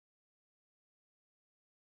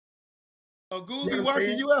Goose be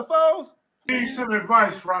watching UFOs? Need some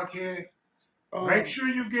advice, Rockhead. Make sure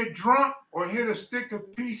you get drunk or hit a stick of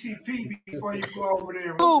PCP before you go over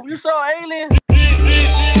there. Ooh, you saw Alien?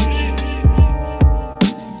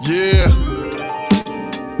 Yeah.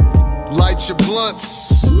 Light your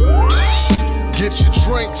blunts. Get your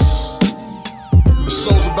drinks. The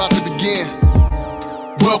show's about to begin.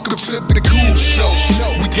 Welcome to the Cool Show.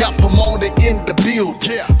 We got Pomona in the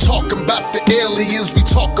building. Talking about the aliens, we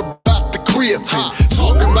talk about the crib.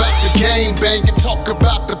 Talking about the gang banging, talk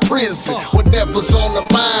about the prison. Whatever's on the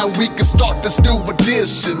mind, we can start this new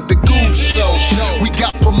edition. The Cool Show. We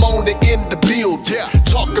got Pomona in the building.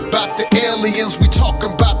 Talk about the aliens, we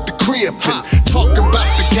talking about the crib. Talking about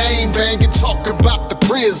the gang banging, talking about the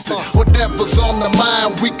prison. Whatever's on the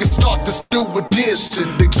mind, we can start this new edition.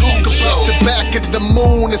 They talk about the back of the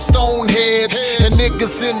moon and Stonehenge, and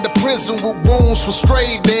niggas in the prison with wounds from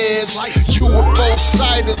straight edge. UFO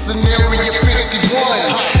sighters in Area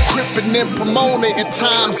 51. Crippin' in Pomona, at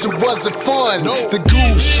times it wasn't fun. The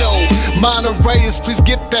Goose Show. Monterey's, please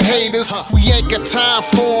get the haters. We ain't got time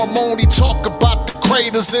for them, only talk about the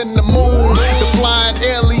craters in the moon. The flying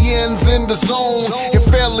aliens in the zone.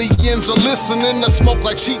 If aliens are listening, I smoke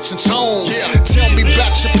like Cheech and Chong. Tell me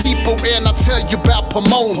about your people and I'll tell you about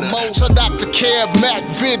Pomona. Shout out to Kev Mac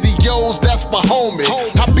Videos, that's my homie.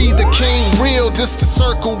 I be the king real, this the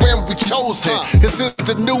circle when we chosen. It's in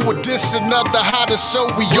the new edition of the hottest show,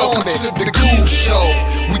 we own it. The Cool Show.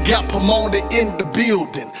 We got Pomona in the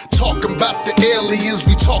building. Talking about the aliens,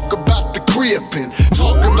 we talk about the crippin'.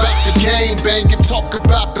 Talking about the gang banging, talk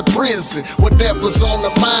about the prison. Whatever's on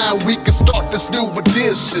the mind, we can start this new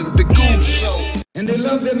edition. The Goose Show. And they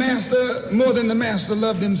loved their master more than the master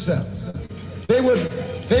loved himself. They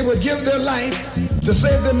would give their life to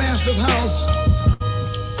save their master's house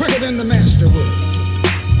quicker than the master would.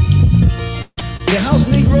 The house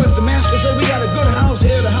Negro, if the master said, we got a good house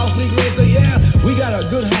here, the house Negro would say, yeah, we got a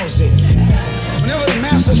good house here. Whenever the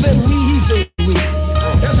master said we, he said we.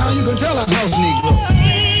 That's how you can tell a house Negro.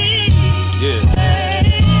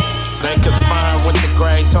 Sankers fine with the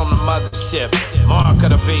grace on the mothership. Mark of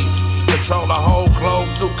the beast. Control the whole globe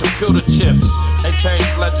through computer chips. They change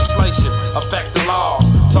legislation, affect the laws,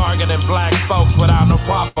 targeting black folks without no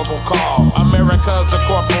probable cause. America's a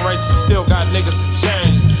corporation, still got niggas to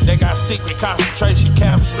change. They got secret concentration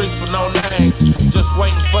camp streets with no names. Just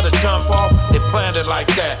waiting for the jump off, they planned it like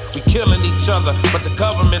that. We killing each other, but the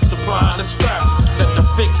government supplying the straps. Set the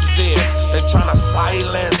fixes in, they tryna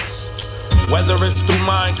silence. Whether it's through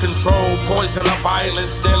mind control, poison or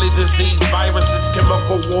violence, deadly disease, viruses,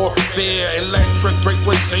 chemical warfare, electric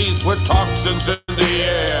frequencies with toxins in the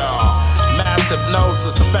air. Mass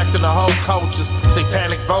hypnosis affecting the whole cultures,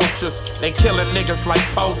 satanic vultures, they killing niggas like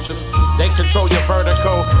poachers. They control your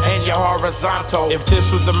vertical and your horizontal. If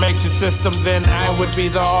this was the matrix system, then I would be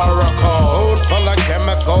the oracle. Food full of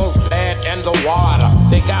chemicals, lead in the water.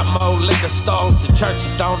 They got more liquor stores, the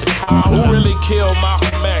churches on the counter. Who really killed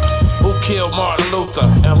Malcolm X? Who killed Martin Luther?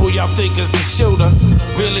 And who y'all think is the shooter?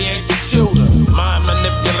 Really ain't the shooter. Mind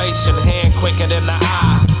manipulation, hand quicker than the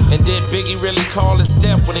eye. And did Biggie really call his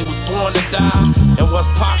death when he was born to die? And was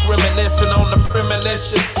Pac reminiscing on the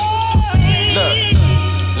premonition? Look,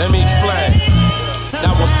 let me explain.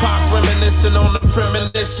 Now was Pac reminiscing on the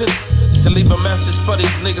premonition? To leave a message for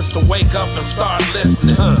these niggas to wake up and start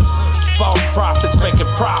listening. False prophets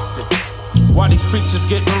making profits. Why these preachers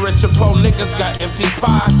getting rich and poor niggas got empty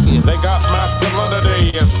pockets? They got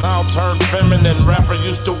masculinity, it's now turned feminine. Rapper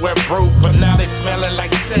used to wear brute, but now they smelling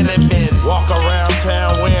like cinnamon. Walk around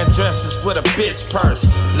town wearing dresses with a bitch purse.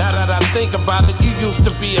 Now that I think about it, you used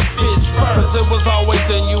to be a bitch first. It was always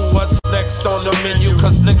in you, what's next on the menu?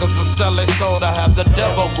 Cause niggas will sell their soul to have the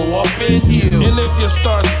devil go up in you. And if you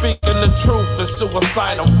start speaking the truth, it's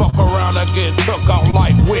suicidal. Fuck around and get took out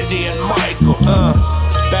like Whitney and Michael.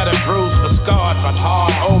 Battered, bruised, but scarred, but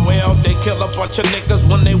hard. Oh well, they kill a bunch of niggas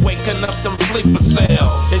when they waking up them sleeper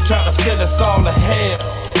cells. They try to send us all to hell.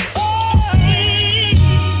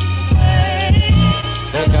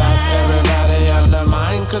 They got everybody under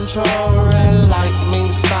mind control. Red light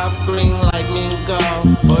means stop, green light means go.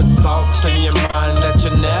 Put thoughts in your mind that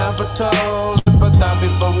you never told. But that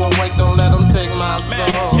before we wake, don't let them take my soul.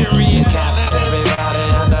 They got everybody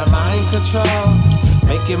under mind control.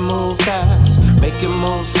 Make it move fast, make it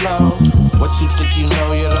move slow. What you think you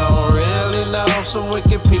know, you don't really know. Some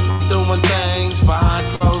wicked people doing things behind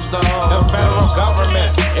closed doors. The federal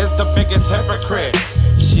government is the biggest hypocrites.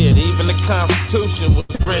 Shit, even the Constitution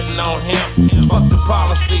was written on him. Fuck the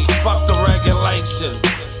policy, fuck the regulations.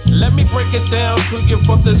 Let me break it down to you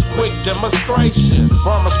for this quick demonstration.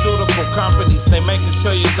 Pharmaceutical companies, they make $1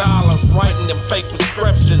 trillion, writing them fake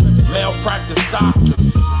prescriptions. Malpractice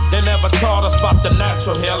doctors, they never taught us about the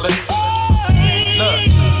natural healing. Look,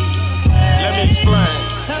 let me explain.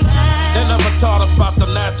 They never taught us about the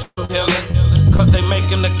natural healing. Cause they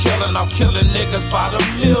making a killing, I'm killing niggas by the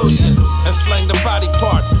million. And slang the body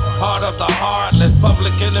parts, heart of the heartless.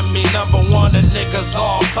 Public enemy #1 and niggas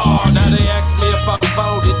all tar. Now they ask me if I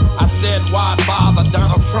voted, I said why bother.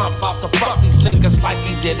 Donald Trump about to fuck these niggas like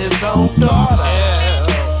he did his own daughter. Yeah.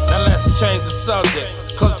 Now let's change the subject,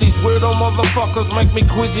 cause these weirdo motherfuckers make me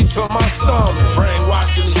queasy to my stomach.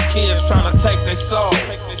 Brainwashing these kids trying to take their soul.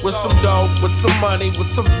 With some dope, with some money, with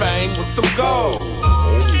some fame, with some gold.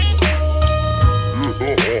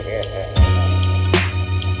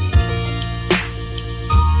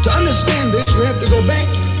 To understand this, you have to go back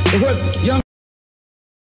to what young...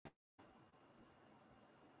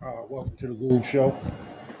 Welcome to the Goob Show.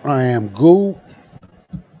 I am Goob,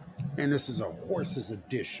 and this is a horses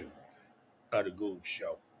edition of the Goob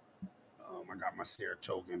Show. I got my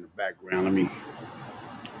Saratoga in the background. Let me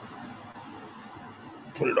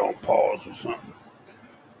put it on pause or something.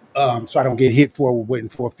 So I don't get hit for. We're waiting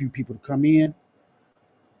for a few people to come in.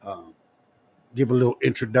 Give a little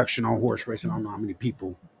introduction on horse racing. I don't know how many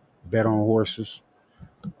people bet on horses.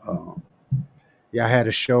 I had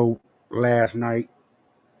a show last night.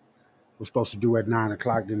 Was supposed to do at 9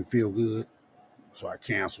 o'clock. Didn't feel good, so I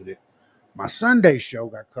canceled it. My Sunday show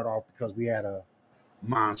got cut off because we had a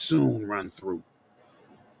monsoon run through.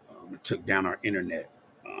 It took down our internet.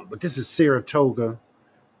 But this is Saratoga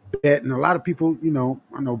betting. A lot of people,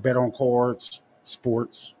 I know bet on cards,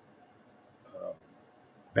 sports,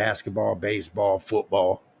 basketball, baseball,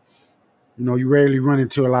 football. You rarely run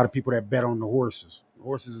into a lot of people that bet on the horses.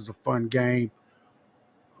 Horses is a fun game.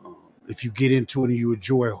 If you get into it and you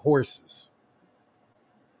enjoy horses.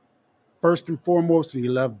 First and foremost,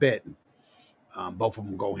 you love betting. Both of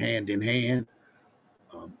them go hand in hand.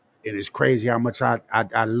 And it's crazy how much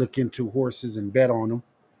I look into horses and bet on them.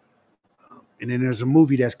 And then there's a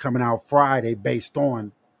movie that's coming out Friday based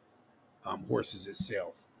on horses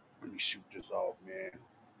itself. Let me shoot this off, man.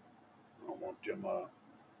 I don't want them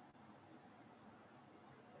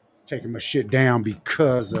taking my shit down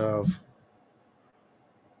because of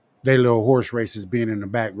their little horse races being in the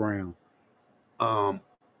background. But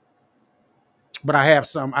I have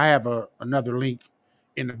another link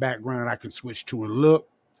in the background I can switch to and look.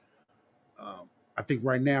 I think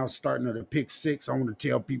right now, starting at the pick 6, I want to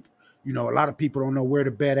tell people, a lot of people don't know where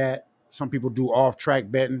to bet at. Some people do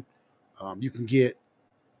off-track betting. You can get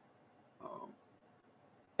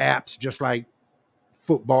apps just like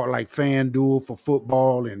football, like FanDuel for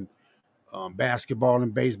football and basketball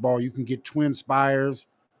and baseball. You can get Twin Spires,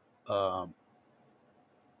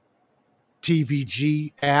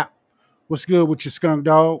 TVG app. What's good with your skunk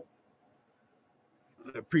dog?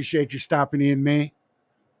 Appreciate you stopping in, man.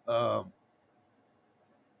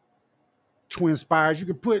 Twin Spires. You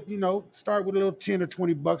can put, start with a little 10 or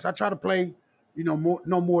 20 bucks. I try to play, no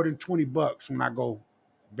more than 20 bucks when I go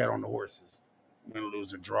bet on the horses. Win,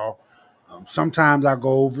 lose, or draw. Sometimes I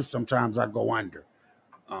go over, sometimes I go under.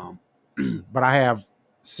 But I have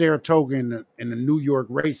Saratoga in the New York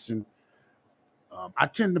racing. I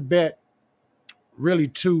tend to bet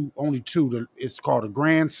really only two. It's called a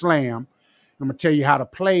Grand Slam. I'm gonna tell you how to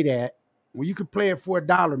play that. Well, you can play it for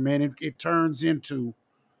 $1, man. It turns into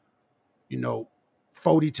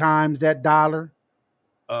 40 times that dollar,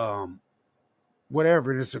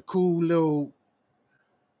 whatever. And it's a cool little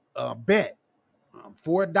bet.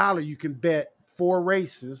 For $1, you can bet 4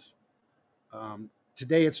 races.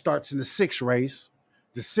 Today it starts in the 6th race,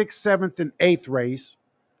 the 6th, 7th, and 8th race.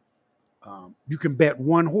 You can bet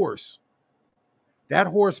 1 horse. That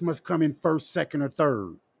horse must come in 1st, 2nd, or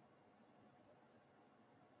 3rd.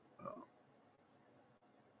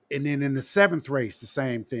 And then in the 7th race, the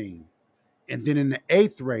same thing. And then in the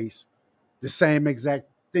 8th race, the same exact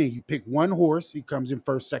thing. You pick 1 horse, he comes in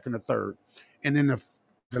 1st, 2nd, or 3rd. And then the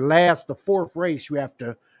 4th race,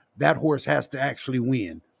 that horse has to actually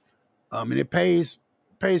win. And it pays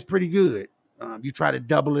pretty good. You try to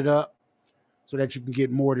double it up so that you can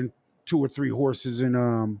get more than 2 or 3 horses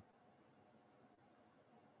and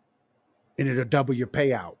it'll double your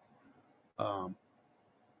payout.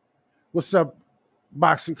 What's up,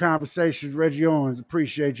 Boxing Conversations? Reggie Owens,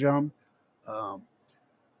 appreciate you.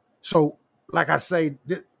 So, like I say,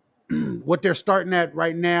 what they're starting at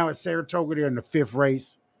right now at Saratoga, they're in the 5th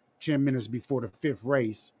race, 10 minutes before the 5th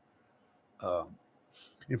race.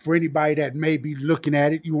 And for anybody that may be looking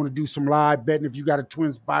at it, you want to do some live betting, if you got a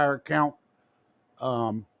Twin Spire account,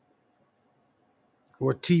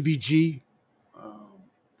 or TVG,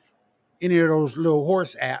 any of those little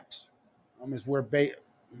horse apps. Is where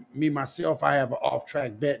me myself, I have an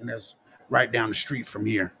off-track betting that's right down the street from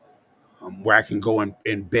here, where I can go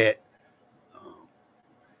and bet.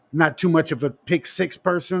 Not too much of a pick six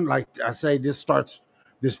person. Like I say, this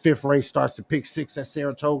fifth race starts to pick six at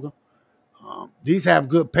Saratoga. These have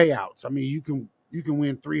good payouts. I mean, you can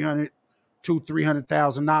win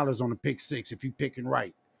 $300,000 on a pick six if you picking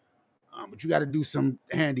right. But you got to do some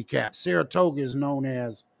handicap. Saratoga is known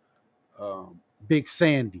as Big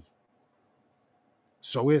Sandy,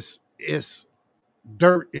 so its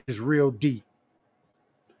dirt is real deep.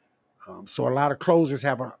 So a lot of closers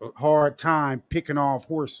have a hard time picking off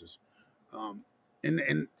horses,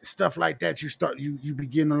 and stuff like that. You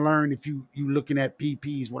begin to learn if you looking at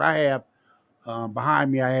PPs. What I have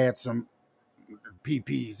behind me, I had some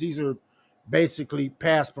PPs. These are basically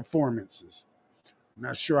past performances. I'm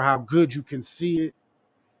not sure how good you can see it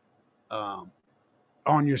on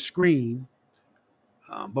your screen,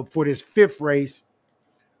 but for this fifth race,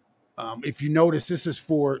 if you notice, this is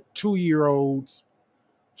for 2-year-olds.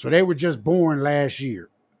 So they were just born last year.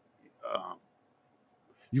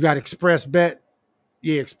 You got Express Bet.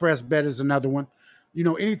 Yeah, Express Bet is another one.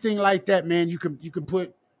 Anything like that, man, you can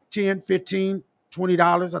put $10, $15,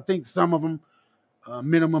 $20. I think some of them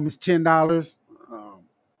minimum is $10.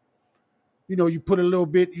 You put a little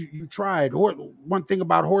bit, you try it. One thing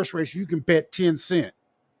about horse race, you can bet 10 cents.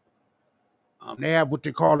 They have what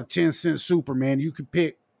they call a 10-cent super, man. You can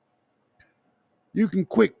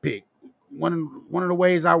quick pick. One of the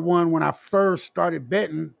ways I won when I first started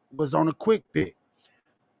betting was on a quick pick.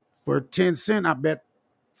 For 10 cents, I bet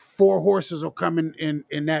 4 horses will come in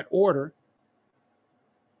that order,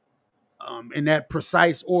 in that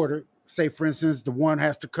precise order. Say, for instance, the 1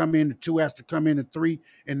 has to come in, the 2 has to come in, the 3,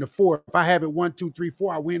 and the 4. If I have it 1, 2, 3,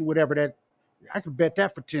 4, I win whatever that. I could bet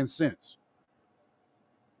that for 10 cents.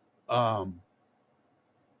 But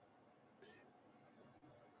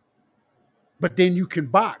then you can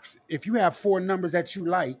box. If you have 4 numbers that you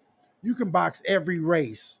like, you can box every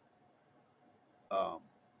race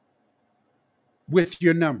with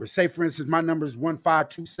your number. Say, for instance, my number is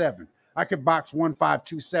 1527. I could box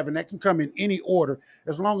 1527. That can come in any order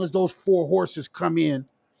as long as those 4 horses come in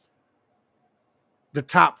the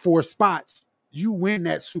top 4 spots. You win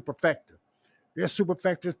that superfecta. Their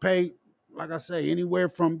superfectas pay, like I say, anywhere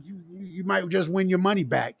from you might just win your money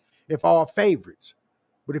back if all favorites.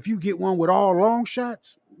 But if you get one with all long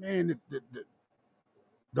shots, man,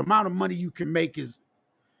 the amount of money you can make is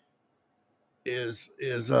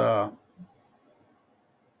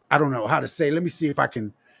I don't know how to say. Let me see if I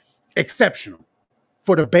can. Exceptional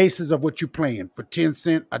for the basis of what you're playing for 10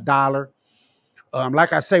 cents, $1.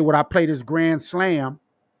 Like I say, when I play this Grand Slam,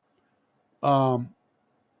 and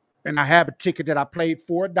I have a ticket that I played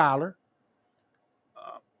for $1,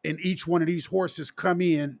 and each one of these horses come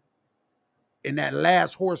in, and that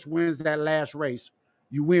last horse wins that last race.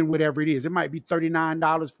 You win whatever it is. It might be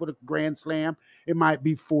 $39 for the Grand Slam. It might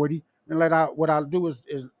be $40. And what I'll do is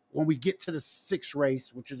when we get to the 6th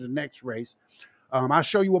race, which is the next race, I'll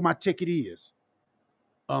show you what my ticket is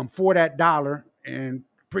for that $1. And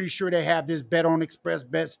pretty sure they have this bet on Express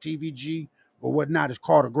Bets, TVG, or whatnot. It's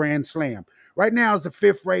called a Grand Slam. Right now is the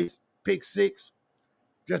 5th race, pick 6.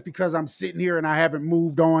 Just because I'm sitting here and I haven't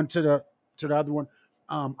moved on to the other one,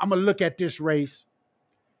 I'm gonna look at this race,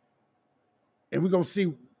 and we're gonna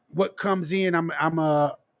see what comes in. I'm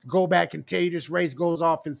gonna go back and tell you this race goes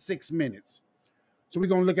off in 6 minutes. So we're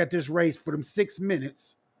gonna look at this race for them 6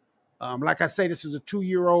 minutes. Like I say, this is a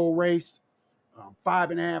 2-year-old race,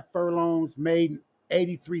 5.5 furlongs, made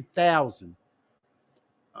 83,000.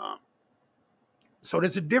 So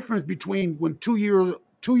there's a difference between when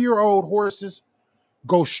 2-year-old horses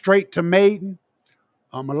go straight to maiden.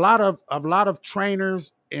 A lot of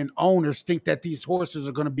trainers and owners think that these horses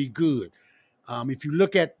are going to be good. If you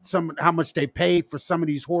look at how much they paid for some of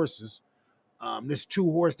these horses, this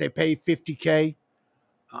 2 horse they paid $50K.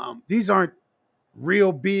 These aren't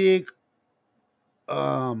real big,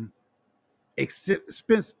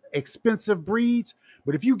 expensive breeds.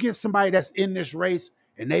 But if you get somebody that's in this race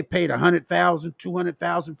and they paid $100,000,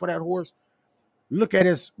 $200,000 for that horse, look at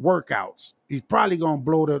his workouts. He's probably gonna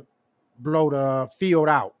blow the field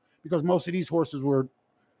out because most of these horses were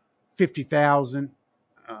 50,000.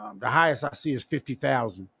 The highest I see is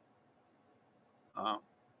 50,000.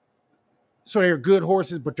 So they're good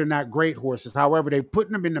horses, but they're not great horses. However, they're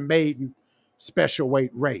putting them in the maiden special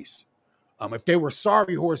weight race. If they were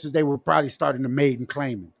sorry horses, they were probably starting the maiden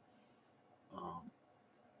claiming.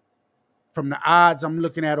 From the odds I'm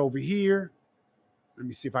looking at over here, let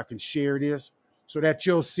me see if I can share this so that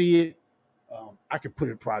you'll see it. I could put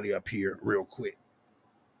it probably up here real quick.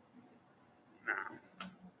 Now,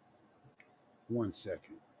 1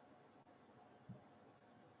 second.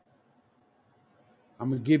 I'm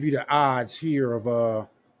gonna give you the odds here of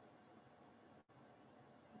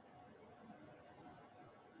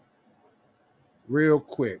real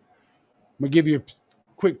quick. I'm gonna give you a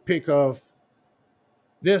quick pick of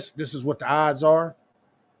this. This is what the odds are.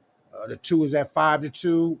 The 2 is at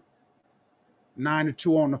 5-2,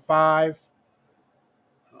 9-2 on the 5.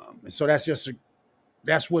 So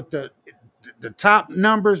that's what the top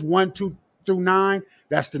numbers 1, 2 through 9.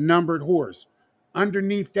 That's the numbered horse.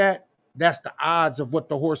 Underneath that, that's the odds of what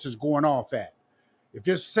the horse is going off at. If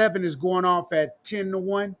this 7 is going off at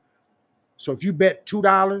 10-1, so if you bet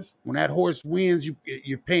 $2, when that horse wins,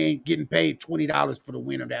 you're getting paid $20 for the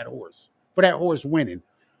win of that horse. For that horse winning,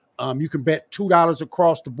 you can bet $2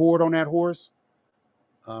 across the board on that horse.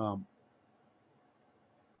 $5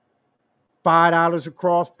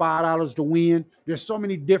 across, $5 to win. There's so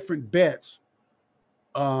many different bets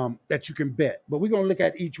that you can bet. But we're gonna look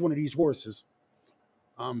at each one of these horses.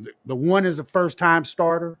 The 1 is a first-time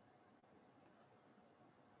starter.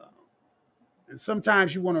 And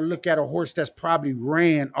sometimes you want to look at a horse that's probably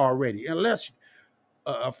ran already. Unless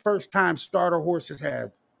a first-time starter horse has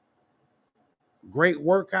had great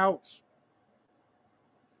workouts,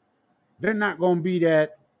 they're not going to be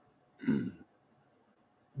that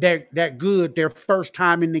good their first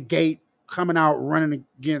time in the gate, coming out running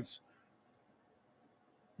against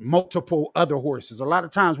multiple other horses. A lot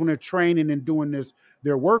of times when they're training and doing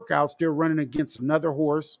their workouts, they're running against another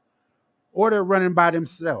horse or they're running by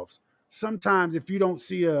themselves. Sometimes if you don't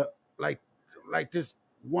see like this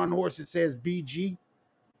one horse that says BG,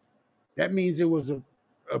 that means it was a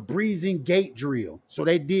breezing gate drill. So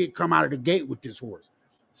they did come out of the gate with this horse.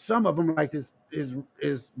 Some of them, like his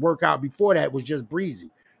workout before that, was just breezy.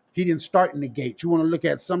 He didn't start in the gate. You want to look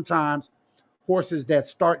at sometimes horses that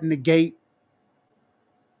start in the gate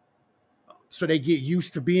so they get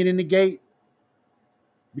used to being in the gate,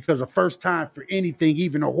 because the first time for anything,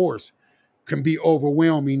 even a horse, can be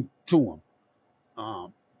overwhelming to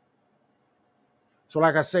them. So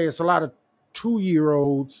like I say, it's a lot of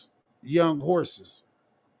 2-year-olds, young horses.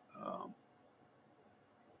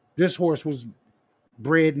 This horse was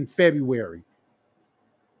bred in February.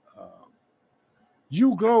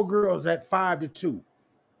 You Glow Girls at 5-2.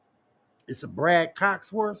 It's a Brad Cox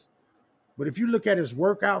horse. But if you look at his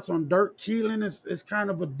workouts on dirt, Keelan is kind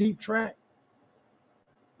of a deep track.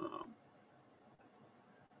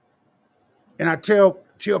 And I tell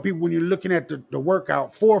people, when you're looking at the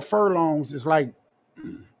workout, 4 furlongs is like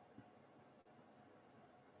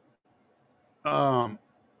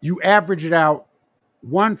you average it out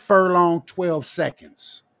 1 furlong, 12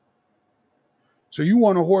 seconds. So you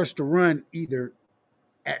want a horse to run either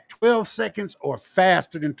at 12 seconds or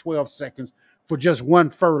faster than 12 seconds for just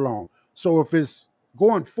 1 furlong. So if it's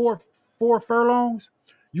going four furlongs,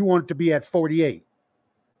 you want it to be at 48.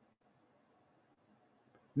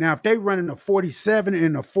 Now, if they running a 47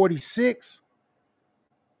 and a 46,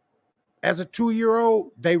 as a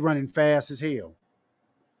 2-year-old, they running fast as hell.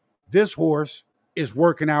 This horse is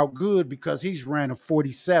working out good because he's ran a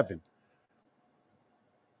 47.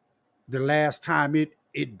 The last time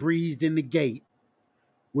it breezed in the gate,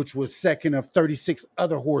 which was second of 36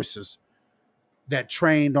 other horses that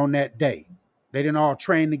trained on that day. They didn't all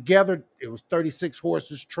train together. It was 36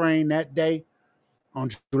 horses trained that day. On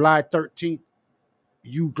July 13th,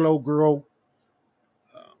 You Glow Girl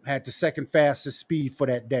had the second fastest speed for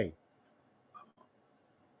that day.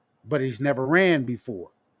 But he's never ran before.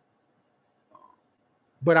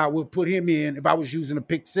 But I would put him in, if I was using a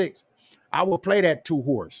pick 6, I would play that 2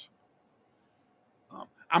 horse.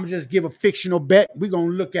 I'm going to just give a fictional bet. We're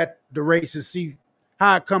going to look at the race and see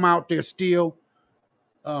how I come out there still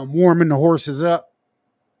warming the horses up.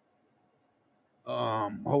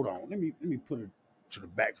 Hold on. Let me put it to the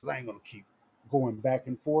back because I ain't going to keep going back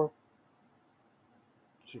and forth.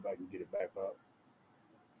 See if I can get it back up.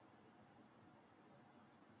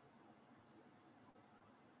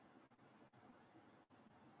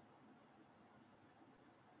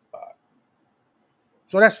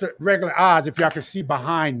 So that's the regular odds. If y'all can see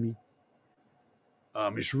behind me,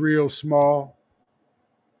 it's real small.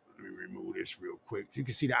 Let me remove this real quick. You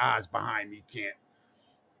can see the odds behind me. You can't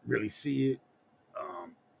really see it,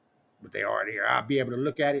 but they are there. I'll be able to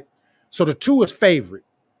look at it. So the 2 is favorite.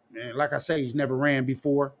 And like I say, he's never ran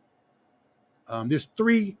before. There's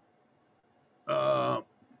 3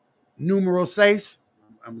 numero 6.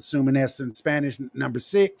 I'm assuming that's in Spanish, number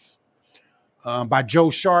 6. By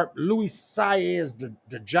Joe Sharp. Luis Saez,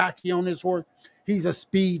 the jockey on this horse, he's a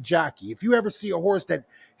speed jockey. If you ever see a horse that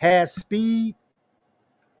has speed,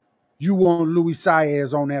 you want Luis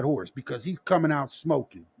Saez on that horse because he's coming out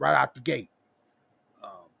smoking right out the gate.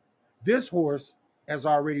 This horse has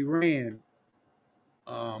already ran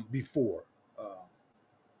before.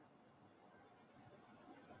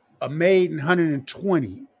 A maiden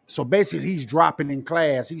 120. So basically, he's dropping in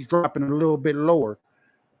class. He's dropping a little bit lower.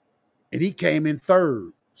 And he came in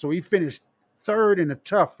third. So he finished third in a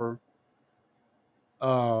tougher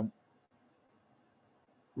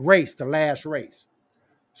race, the last race.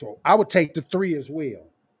 So I would take the 3 as well.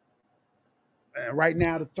 And right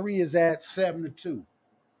now, the 3 is at 7-2.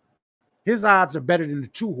 His odds are better than the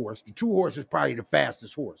 2 horse. The 2 horse is probably the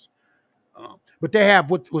fastest horse. But they have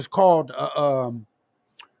what was called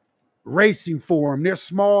racing form. They're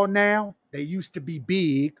small now. They used to be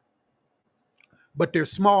big, but they're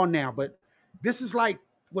small now. But this is like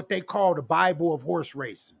what they call the Bible of horse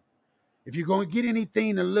racing. If you're going to get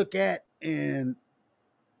anything to look at and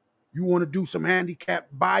you want to do some handicap,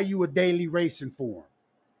 buy you a daily racing form.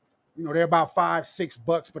 You know, they're about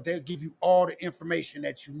 $5-6, but they'll give you all the information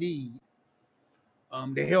that you need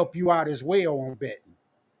to help you out as well on betting.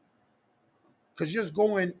 Because just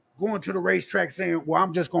going to the racetrack saying, well,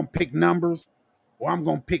 I'm just going to pick numbers or I'm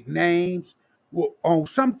going to pick names. Well, on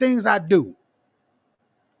some things I do.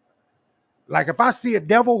 Like if I see a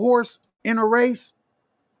devil horse in a race,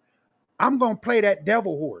 I'm going to play that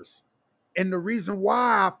devil horse. And the reason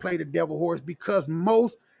why I play the devil horse, because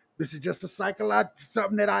this is just a psychological,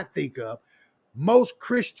 something that I think of. Most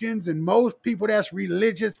Christians and most people that's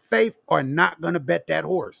religious faith are not going to bet that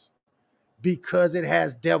horse because it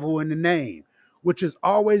has devil in the name, which is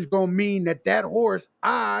always going to mean that horse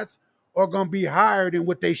odds are going to be higher than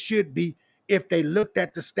what they should be if they looked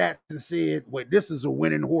at the stats and said, well, this is a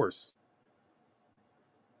winning horse.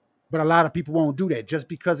 But a lot of people won't do that. Just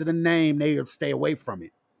because of the name, they'll stay away from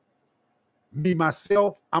it. Me,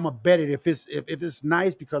 myself, I'm a bet it if it's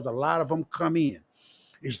nice because a lot of them come in.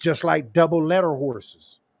 It's just like double letter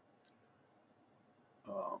horses.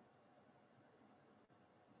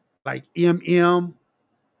 Like MM,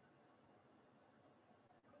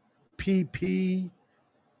 PP,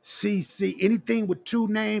 CC, anything with 2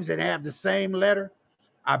 names that have the same letter,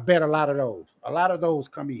 I bet a lot of those. A lot of those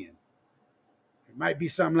come in. It might be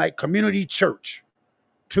something like Community Church,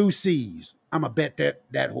 2 C's. I'm going to bet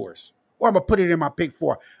that horse. Or I'm going to put it in my pick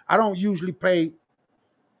 4. I don't usually play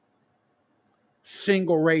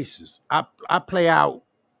single races. I play out.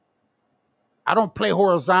 I don't play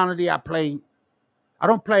horizontally. I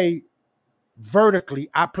don't play vertically.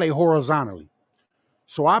 I play horizontally.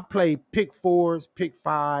 So I play pick 4s, pick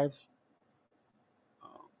 5s,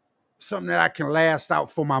 something that I can last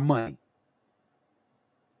out for my money.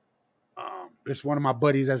 It's one of my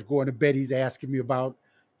buddies that's going to bet. He's asking me about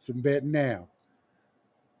some betting now.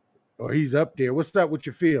 Or he's up there. What's up with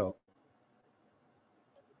your field?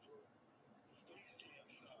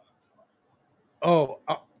 Oh,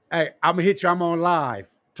 hey, I'm going to hit you. I'm on live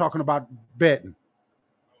talking about betting.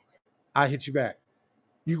 I'll hit you back.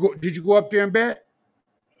 Did you go up there and bet?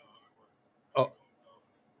 Oh,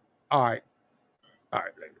 all right. All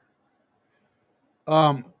right,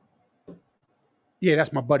 later. Yeah,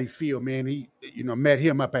 that's my buddy Phil, man. He, met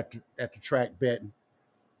him up at the track betting.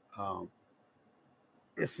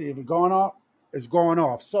 Let's see if it's going off. It's going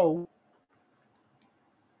off. So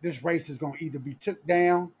this race is going to either be took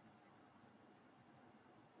down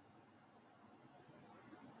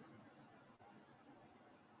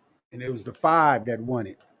and it was the 5 that won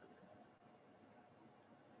it.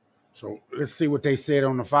 So let's see what they said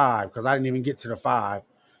on the 5 because I didn't even get to the 5.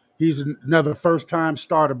 He's another first-time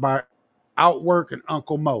starter by Outwork and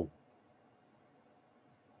Uncle Mo.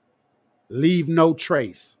 Leave no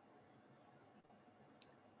trace.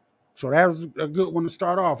 So that was a good one to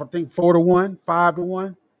start off. I think 4-1,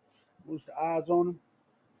 5-1. What's the odds on them?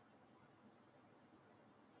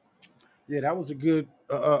 Yeah, that was a good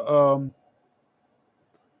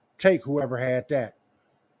take, whoever had that.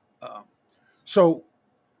 So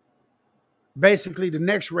basically, the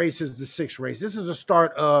next race is the 6th race. This is a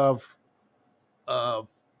start of the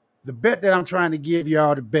bet that I'm trying to give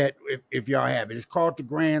y'all to bet if y'all have it. It's called the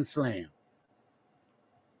Grand Slam.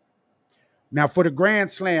 Now, for the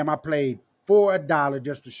Grand Slam, I played for $1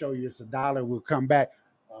 just to show you it's $1. We'll come back.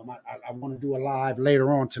 I want to do a live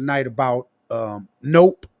later on tonight about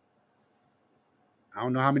Nope. I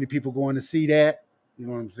don't know how many people going to see that. You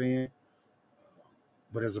know what I'm saying?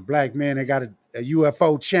 But as a black man, they got a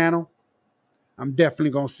UFO channel. I'm definitely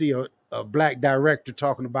going to see a black director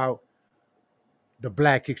talking about the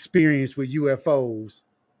black experience with UFOs.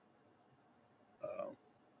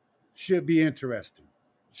 Should be interesting.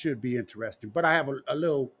 But I have a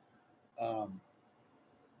little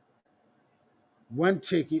one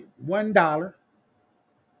ticket, $1.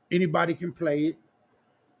 Anybody can play it.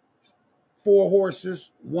 4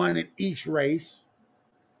 horses, one in each race.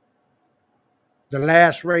 The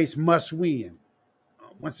last race must win.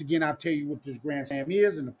 Once again, I'll tell you what this Grand Slam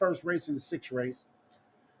is in the first race and the sixth race.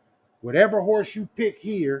 Whatever horse you pick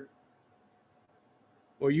here,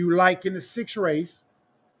 or you like in the sixth race,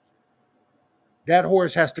 that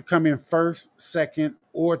horse has to come in first, second,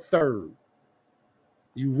 or third.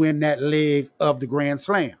 You win that leg of the Grand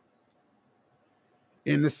Slam.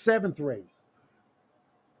 In the seventh race,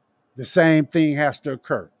 the same thing has to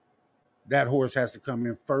occur. That horse has to come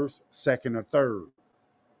in first, second, or third.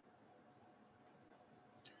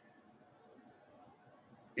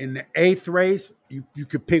 In the eighth race, you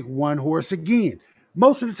could pick one horse again.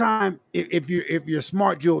 Most of the time, if you're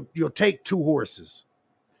smart, you'll take 2 horses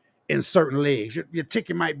in certain legs. Your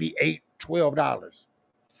ticket might be $8, $12.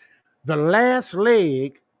 The last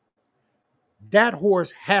leg, that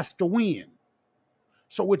horse has to win.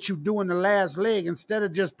 So what you do in the last leg, instead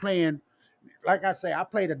of just playing, like I say, I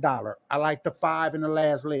played $1. I like the 5 in the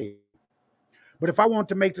last leg. But if I want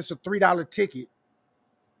to make this a $3 ticket,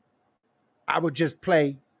 I would just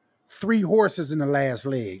play 3 horses in the last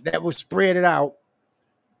leg. That would spread it out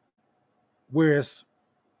where it's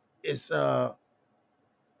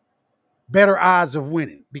better odds of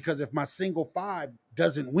winning. Because if my single 5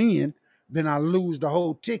 doesn't win, then I lose the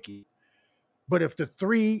whole ticket. But if the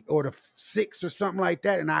 3 or the 6 or something like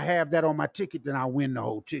that, and I have that on my ticket, then I win the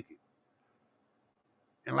whole ticket.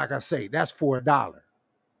 And like I say, that's for $1.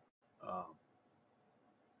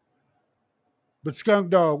 But Skunk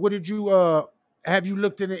Dog, what did you have you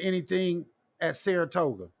looked into anything at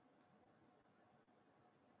Saratoga?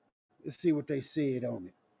 Let's see what they said on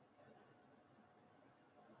it.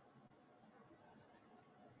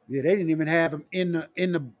 Yeah, they didn't even have them in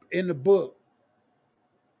the book.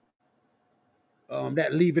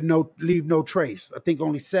 That leave no trace. I think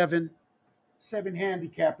only seven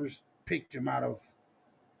handicappers picked him out of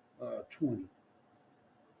 20.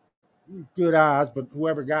 Good odds, but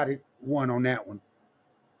whoever got it won on that one.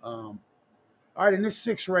 All right, in this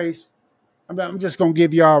 6th race, I'm just gonna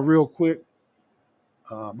give y'all real quick.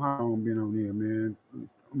 How long been on here, man?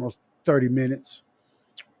 Almost 30 minutes.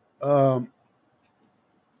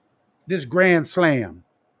 This Grand Slam.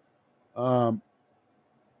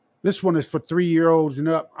 This one is for 3-year-olds and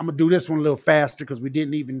up. I'm gonna do this one a little faster because we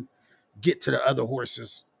didn't even get to the other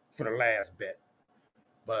horses for the last bet.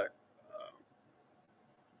 But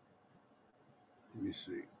let me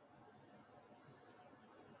see.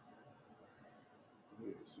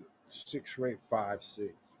 6 rate 5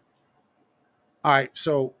 6. All right,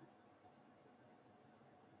 so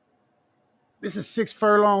this is 6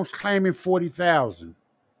 furlongs claiming 40,000.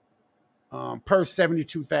 Per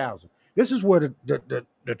 72,000. This is where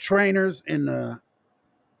the trainers and the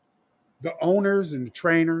owners and the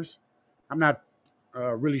trainers. I'm not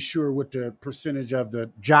really sure what the percentage of the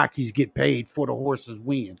jockeys get paid for the horses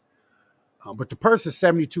win. But the purse is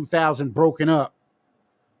 72,000 broken up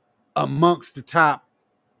amongst the top.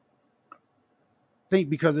 I think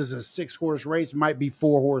because it's a 6-horse race, might be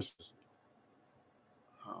 4 horses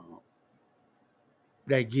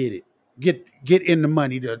that get it. Get in the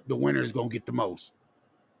money. The winner is gonna get the most.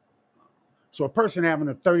 So a person having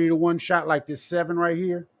a 30-1 shot like this 7 right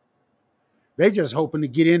here, they just hoping to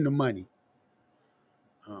get in the money.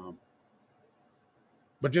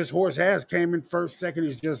 But this horse has came in first, second.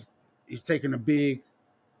 He's taking a big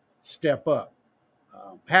step up.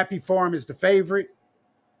 Happy Farm is the favorite.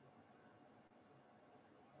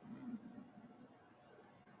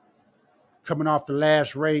 Coming off the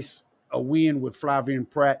last race, a win with Flavian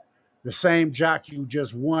Pratt, the same jockey who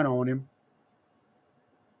just won on him.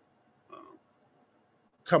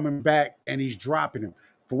 Coming back and he's dropping him.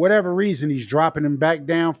 For whatever reason, he's dropping him back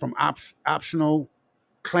down from optional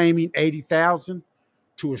claiming 80,000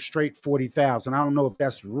 to a straight 40,000. I don't know if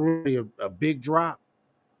that's really a big drop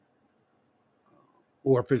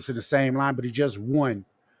or if it's in the same line, but he just won.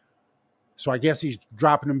 So I guess he's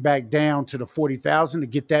dropping him back down to the 40,000 to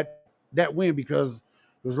get that win because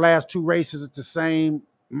those last 2 races at the same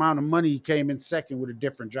amount of money, he came in second with a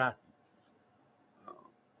different jockey.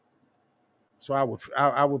 So I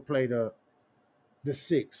would play the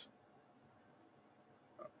 6.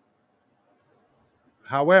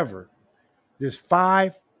 However, this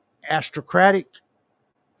 5 Aristocratic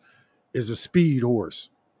is a speed horse.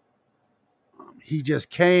 He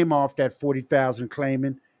just came off that 40,000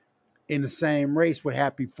 claiming in the same race with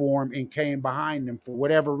Happy Form and came behind them for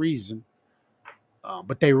whatever reason.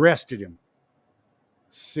 But they rested him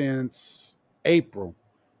since April.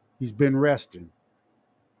 He's been resting.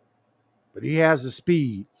 But he has the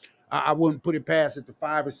speed. I wouldn't put it past it, the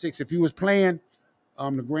 5 or 6. If you was playing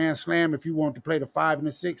the Grand Slam, if you wanted to play the 5 and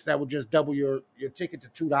the 6, that would just double your ticket to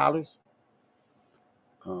 $2.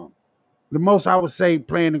 The most I would say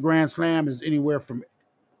playing the Grand Slam is anywhere from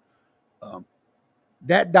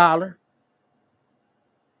that $1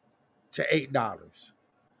 to $8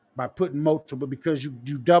 by putting multiple, because you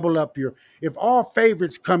double up your. If all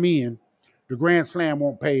favorites come in, the Grand Slam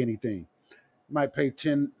won't pay anything. You might pay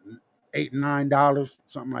 $10, $8, $9,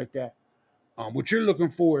 something like that. What you're looking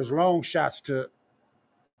for is long shots to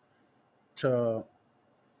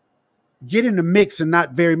get in the mix and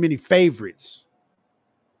not very many favorites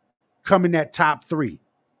come in that top 3.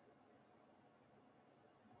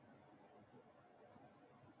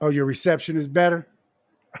 Oh, your reception is better?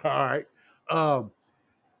 All right.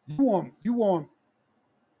 You want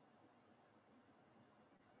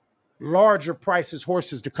larger prices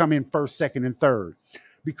horses to come in first, second, and third.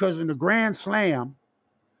 Because in the Grand Slam,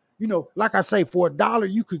 like I say, for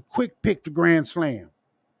 $1, you could quick pick the Grand Slam.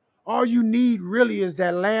 All you need really is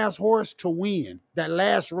that last horse to win, that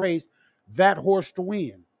last race, that horse to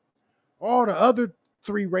win. All the other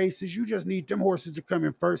 3 races, you just need them horses to come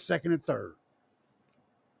in first, second, and third.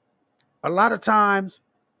 A lot of times,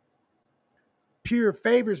 pure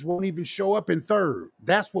favorites won't even show up in third.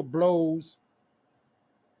 That's what blows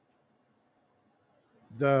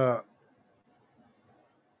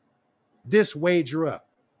this wager up.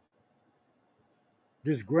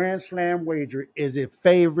 This Grand Slam wager is if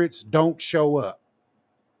favorites don't show up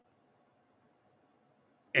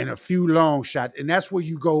and a few long shots, and that's where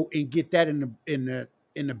you go and get that in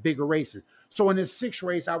the bigger races. So in this 6th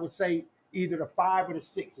race, I would say either the 5 or the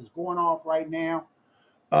 6 is going off right now.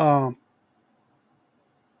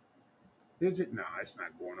 Is it? No, it's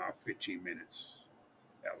not going off 15 minutes.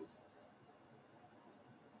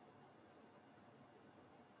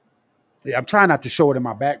 Yeah, I'm trying not to show it in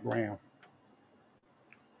my background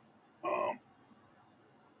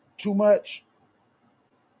too much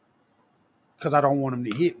because I don't want them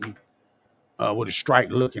to hit me with a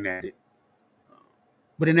strike looking at it.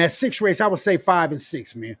 But in that 6th race, I would say 5 and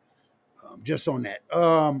 6, man. Just on that.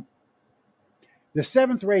 The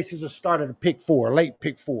 7th race is the start of the pick 4, late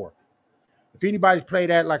pick 4. If anybody's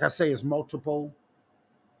played that, like I say, it's multiple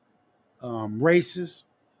races.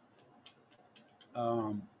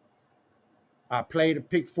 I played a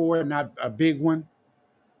pick 4, not a big one.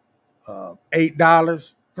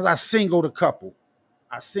 $8 because I singled a couple.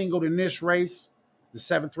 I singled in this race, the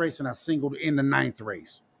 7th race, and I singled in the 9th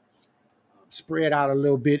race. Spread out a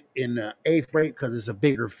little bit in the 8th race because it's a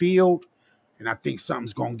bigger field, and I think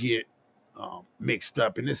something's going to get mixed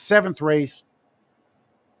up. In this 7th race,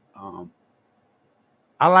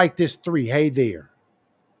 I like this 3, Hey There,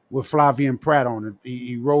 with Flavian Pratt on it.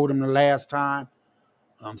 He rode him the last time.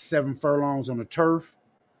 7 furlongs on the turf.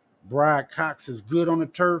 Brad Cox is good on the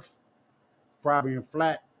turf. Flavian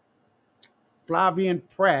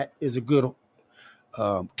Pratt is a good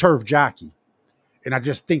turf jockey. And I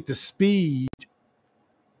just think the speed,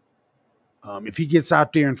 if he gets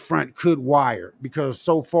out there in front, could wire. Because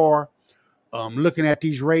so far, looking at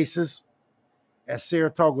these races at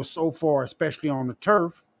Saratoga so far, especially on the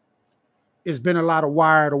turf, it's been a lot of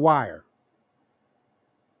wire to wire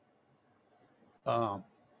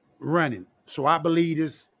running. So I believe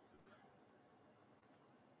this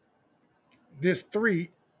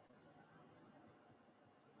 3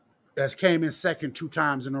 that's came in second 2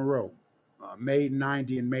 times in a row, maiden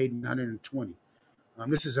 90 and maiden 120.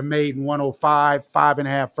 This is a maiden 105,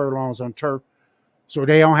 5.5 furlongs on turf. So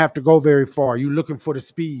they don't have to go very far. You're looking for the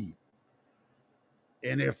speed.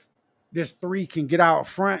 And if this 3 can get out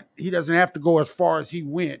front, he doesn't have to go as far as he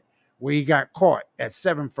went where he got caught at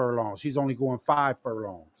 7 furlongs. He's only going 5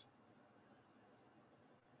 furlongs.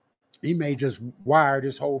 He may just wire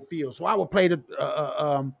this whole field. So I would play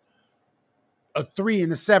a 3 in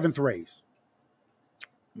the 7th race.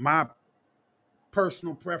 My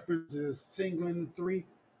personal preference is singling 3.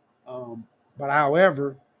 But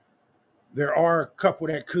however, there are a couple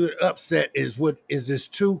that could upset. Is this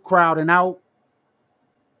 2 crowding out?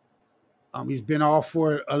 He's been off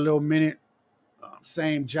for a little minute.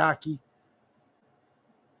 Same jockey.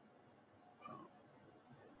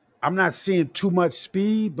 I'm not seeing too much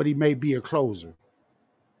speed, but he may be a closer.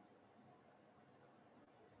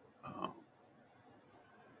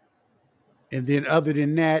 And then other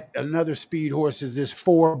than that, another speed horse is this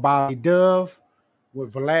 4 by Dove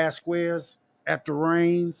with Velasquez at the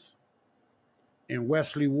reins. And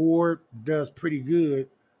Wesley Ward does pretty good.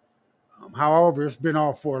 However, it's been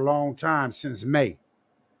off for a long time, since May.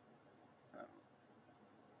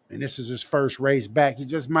 And this is his first race back. He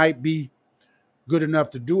just might be good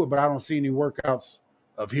enough to do it, but I don't see any workouts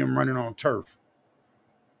of him running on turf.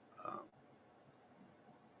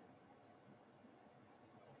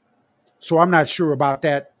 So I'm not sure about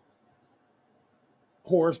that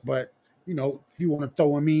horse, but you know, if you want to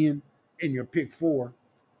throw him in your pick four,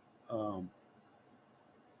 and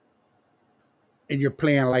you're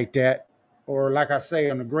playing like that, or like I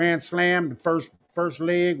say on the Grand Slam, the first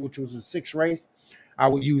leg, which was the sixth race, I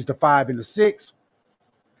would use the 5 and the 6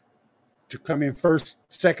 to come in first,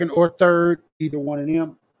 second, or third, either one of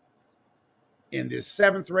them. In this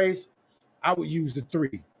seventh race, I would use the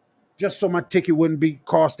 3, just so my ticket wouldn't be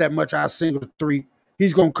cost that much. I single 3.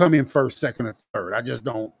 He's gonna come in first, second, or third. I just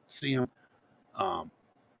don't see him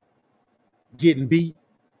getting beat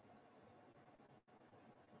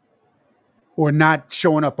or not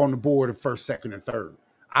showing up on the board of first, second, and third.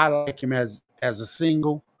 I like him as a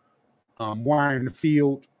single, wiring the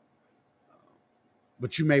field.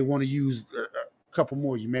 But you may want to use a couple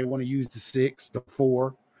more. You may want to use the 6, the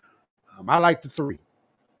 4. I like the 3.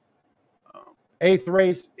 Eighth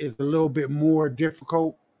race is a little bit more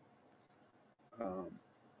difficult.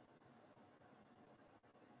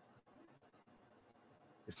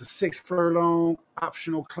 It's a 6 furlong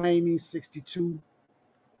optional claiming 62.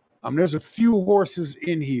 There's a few horses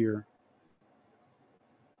in here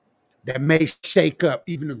that may shake up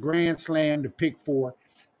even the Grand Slam, the pick 4.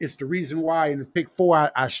 It's the reason why in the pick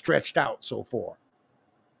 4 I stretched out so far.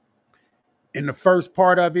 In the first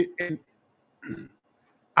part of it, and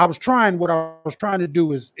what I was trying to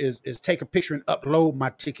do is take a picture and upload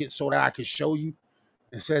my ticket so that I could show you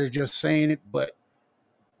instead of just saying it. But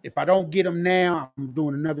if I don't get them now, I'm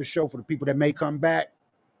doing another show for the people that may come back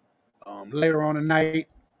later on tonight.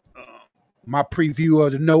 My preview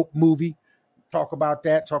of the Nope movie. Talk about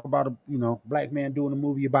that. Talk about a black man doing a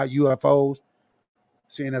movie about UFOs.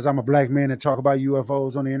 Seeing as I'm a black man and talk about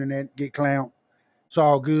UFOs on the internet, get clowned. It's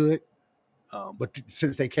all good. But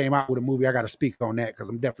since they came out with a movie, I got to speak on that because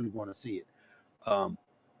I'm definitely going to see it.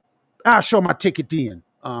 I'll show my ticket then.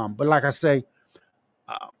 But like I say,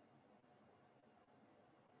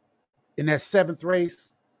 in that seventh race,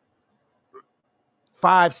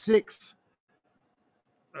 5, 6,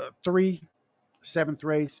 3, seventh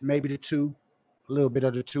race, maybe the 2, a little bit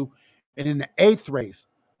of the 2. And in the eighth race,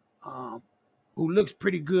 who looks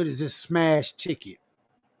pretty good is this Smash Ticket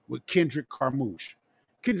with Kendrick Carmouche.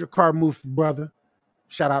 Kendrick Carmouche, brother.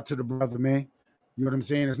 Shout out to the brother, man. You know what I'm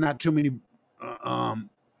saying? There's not too many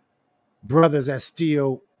brothers that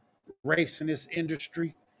still race in this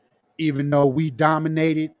industry, even though we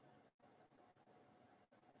dominated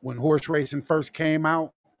when horse racing first came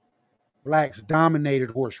out. Blacks dominated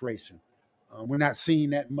horse racing. We're not seeing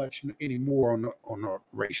that much anymore on the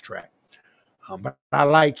racetrack. But I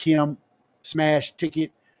like him. Smash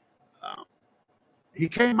Ticket. He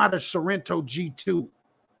came out of Sorrento G2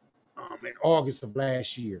 in August of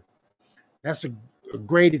last year. That's a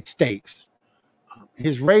graded stakes.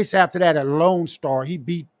 His race after that at Lone Star, he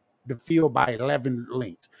beat the field by 11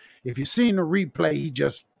 lengths. If you've seen the replay, he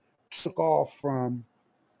just took off from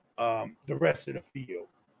the rest of the field.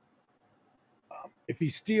 If he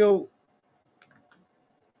still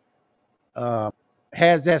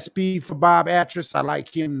has that speed for Bob Atras, I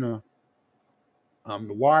like him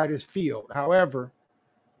to wire this field. However,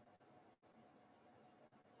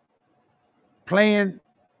 playing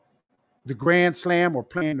the Grand Slam or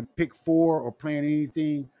playing the pick 4 or playing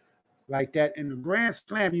anything like that in the Grand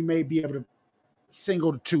Slam, you may be able to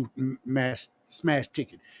single the 2 smash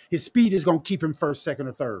ticket. His speed is going to keep him first, second,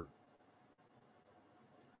 or third.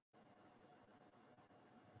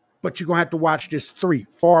 But you're going to have to watch this 3,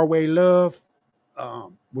 Faraway Love,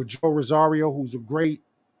 with Joe Rosario, who's a great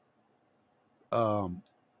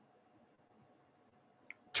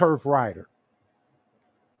turf rider.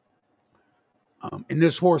 And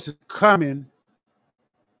this horse is coming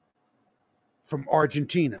from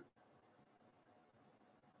Argentina.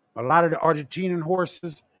 A lot of the Argentinian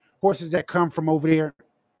horses that come from over there,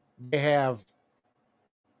 they have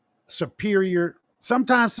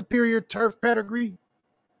sometimes superior turf pedigree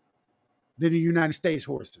than the United States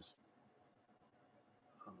horses.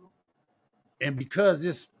 And because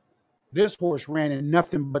this horse ran in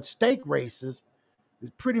nothing but stake races,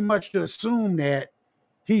 it's pretty much to assume that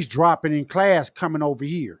he's dropping in class coming over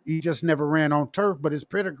here. He just never ran on turf, but his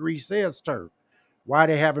pedigree says turf. Why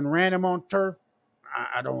they haven't ran him on turf,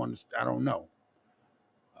 I don't understand. I don't know.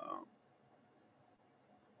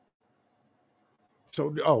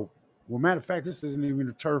 Matter of fact, this isn't even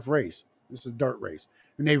a turf race. This is a dirt race.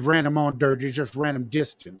 And they've ran him on dirt. They just ran him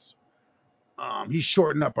distance. He's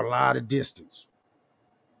shortened up a lot of distance.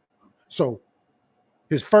 So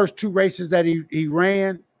his first 2 races that he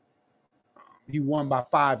ran, he won by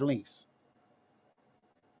 5 lengths.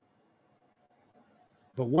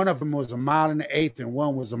 but one of them was 1.125 miles, and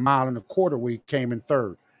one was 1.25 miles where he came in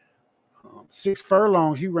third. 6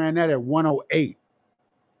 furlongs, he ran that at 108.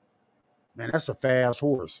 Man, that's a fast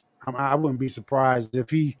horse. I wouldn't be surprised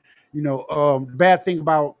if he, bad thing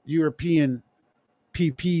about European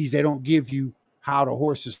PPs, they don't give you how the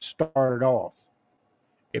horses started off.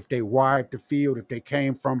 If they wired the field, if they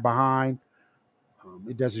came from behind,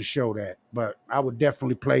 it doesn't show that. But I would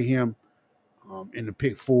definitely play him in the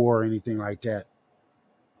pick 4 or anything like that.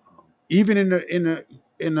 Even in the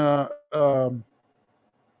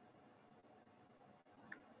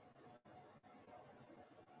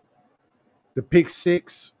pick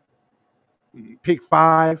 6, pick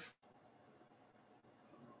 5,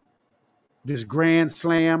 this Grand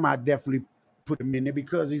Slam, I definitely put him in there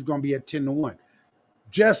because he's going to be at 10-1.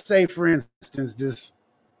 Just say, for instance,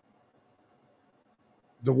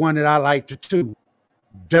 the one that I like, the 2,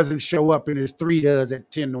 doesn't show up and his 3 does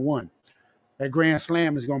at 10-1. That Grand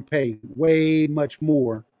Slam is going to pay way much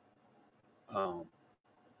more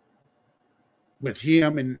with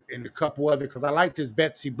him and a couple other, because I like this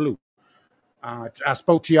Betsy Blue. I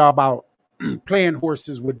spoke to y'all about playing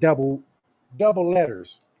horses with double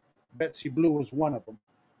letters. Betsy Blue is one of them.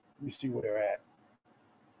 Let me see where they're at.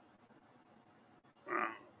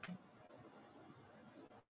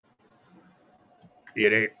 Yeah,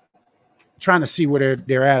 they're trying to see where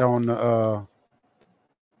they're at on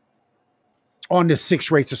this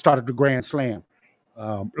 6th race, the start of the Grand Slam.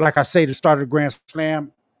 Like I say, the start of the Grand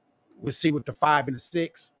Slam, we'll see with the 5 and the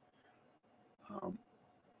 6. I'm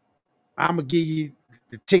gonna give you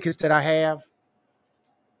the tickets that I have.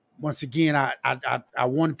 Once again, I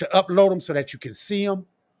wanted to upload them so that you can see them.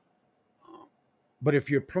 But if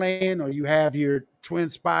you're playing or you have your Twin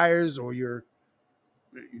Spires or your,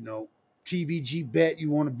 TVG bet,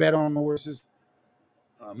 you want to bet on horses,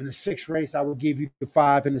 in the 6th race, I will give you the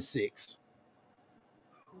 5 and the 6.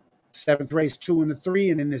 7th race, 2 and the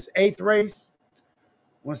 3. And in this 8th race,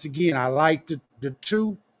 once again, I like the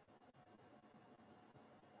 2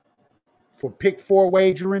 for pick 4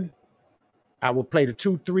 wagering. I will play the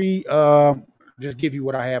 2, 3. Just give you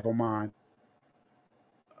what I have on mine.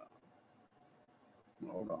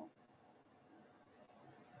 Hold on.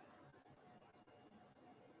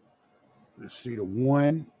 Let's see the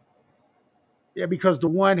 1. Yeah, because the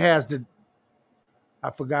 1 has I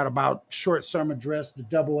forgot about Short Summer Dress, the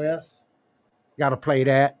double S. Got to play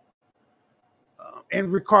that.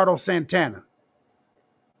 And Ricardo Santana.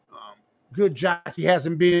 Good jockey.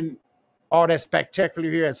 Hasn't been all that spectacular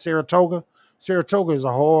here at Saratoga. Saratoga is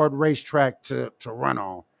a hard racetrack to run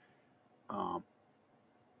on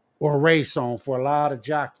or race on for a lot of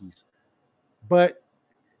jockeys. But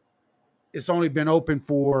it's only been open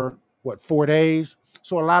for, 4 days?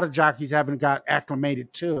 So a lot of jockeys haven't got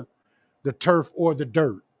acclimated to the turf or the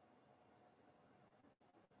dirt.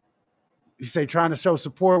 You say trying to show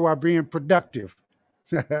support while being productive.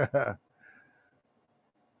 I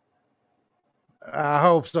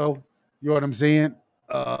hope so. You know what I'm saying?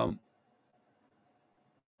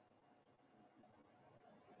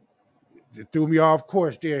 It threw me off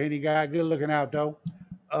course there. Any guy good looking out, though.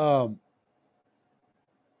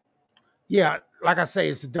 Yeah, like I say,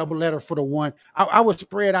 it's a double letter for the 1. I would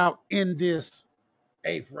spread out in this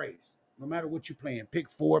 8th race. No matter what you're playing, pick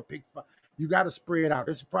 4, pick 5. You got to spread out.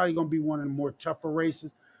 This is probably going to be one of the more tougher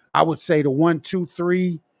races. I would say the 1, 2,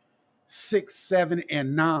 3, 6, 7,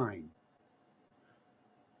 and 9.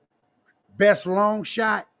 Best long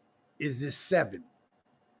shot is this 7.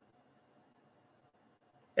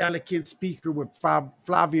 Elegant Speaker with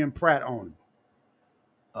Flavian Pratt on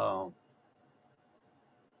him.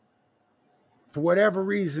 For whatever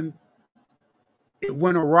reason, it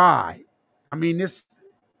went awry. I mean, this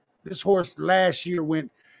horse last year went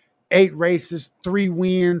 8 races, 3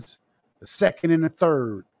 wins, the 2nd and the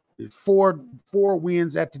 3rd. It's 4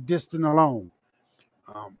 wins at the distance alone.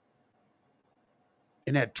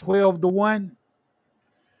 And at 12-1,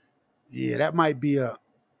 yeah, that might be a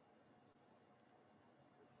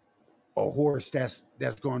horse that's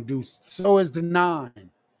going to do. So is the 9,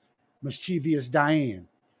 Mischievous Diane.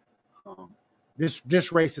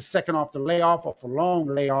 This race is second off the layoff, off a long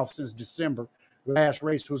layoff since December. The last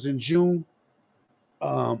race was in June.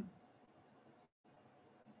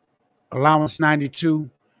 Allowance 92,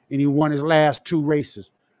 and he won his last 2 races.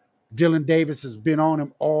 Dylan Davis has been on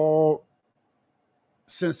him all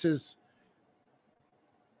since his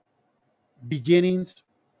beginnings.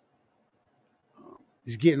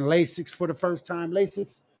 He's getting Lasix for the first time.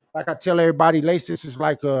 Lasix, like I tell everybody, Lasix is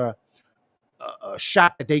like a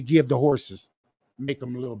shot that they give the horses, make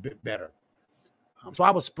them a little bit better. So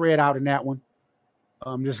I was spread out in that one.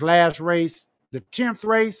 This last race, the 10th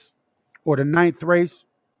race or the 9th race,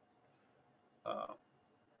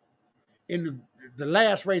 In the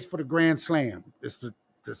last race for the Grand Slam, it's the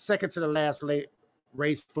second to the last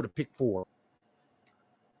race for the pick four.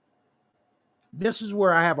 This is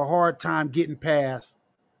where I have a hard time getting past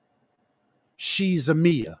She's a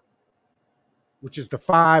Mia, which is the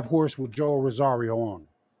 5 horse with Joe Rosario on.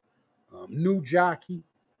 New jockey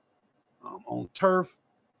on turf.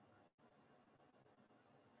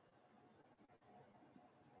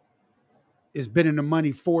 It's been in the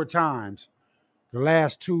money 4 times. The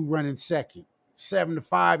last 2 running second.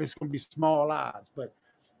 7-5, it's going to be small odds. But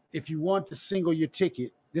if you want to single your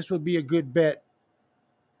ticket, this would be a good bet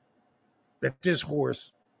that this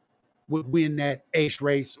horse would win that 8th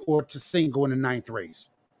race or to single in the 9th race.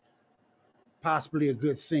 Possibly a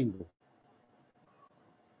good single.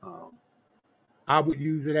 I would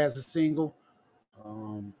use it as a single.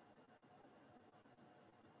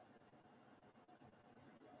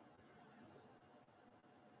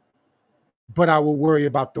 But I will worry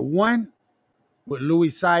about the 1 with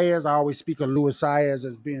Luis Saez. I always speak of Luis Saez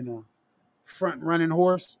as being a front running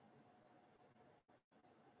horse.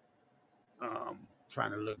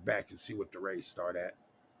 Trying to look back and see what the race start at.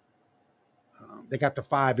 They got the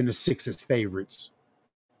 5 and the 6 as favorites.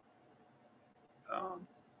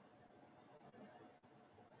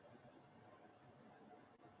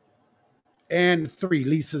 And 3,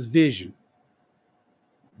 Lisa's Vision.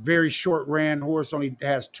 Very short ran horse, only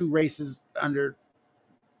has 2 races under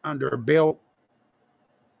her belt.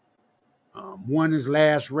 1 is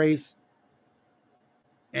last race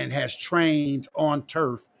and has trained on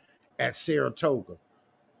turf at Saratoga.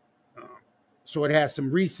 So it has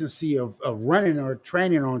some recency of running or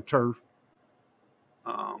training on turf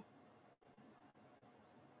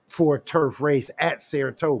for a turf race at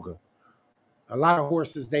Saratoga. A lot of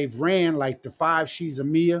horses they've ran, like the 5 She's a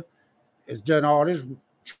Mia, has done all this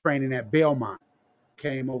training at Belmont,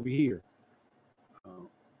 came over here.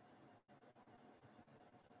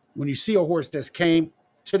 When you see a horse that's came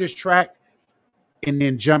to this track and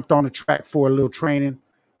then jumped on the track for a little training,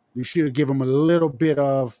 you should give them a little bit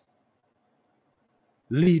of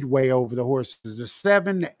leadway over the horses. The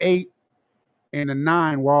 7, the 8, and the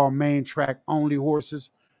 9 were all main track only horses.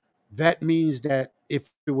 That means that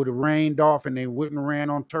if it would have rained off and they wouldn't have ran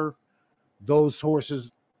on turf, those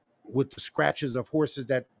horses with the scratches of horses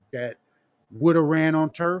that would have ran on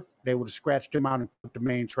turf, they would have scratched them out and put the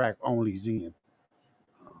main track onlys in.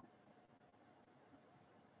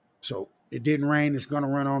 So it didn't rain. It's going to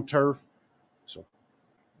run on turf. So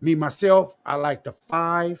me, myself, I like the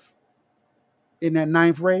 5 in that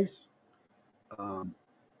 9th race.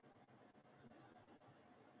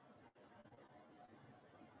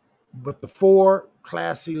 But the 4,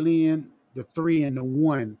 Classy Lynn, the 3, and the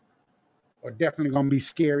 1 are definitely going to be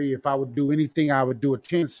scary. If I would do anything, I would do a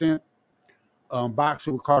 10-cent box.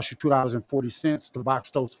 It would cost you $2.40 to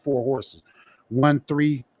box those 4 horses. 1,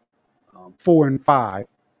 3, 4, and 5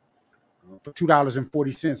 for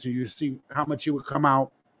 $2.40. So you see how much it would come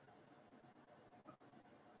out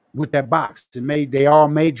with that box. They all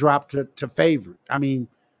may drop to favorite. I mean,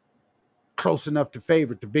 close enough to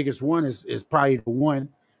favorite. The biggest one is probably the 1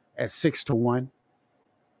 at 6-1.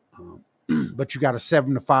 But you got a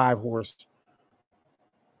 7-5 horse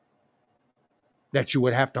that you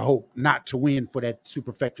would have to hope not to win for that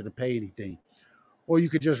superfecta to pay anything. Or you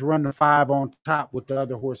could just run the 5 on top with the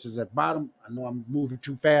other horses at bottom. I know I'm moving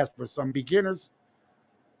too fast for some beginners.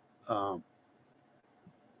 But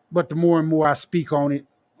the more and more I speak on it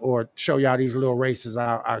or show y'all these little races,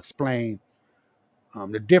 I'll explain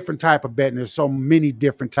the different type of betting. There's so many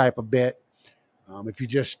different type of bet. If you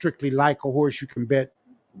just strictly like a horse, you can bet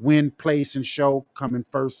win, place, and show, coming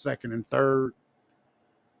first, second, and third.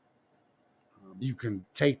 You can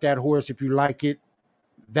take that horse if you like it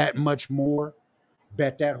that much more.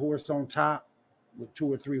 Bet that horse on top with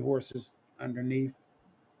 2 or 3 horses underneath.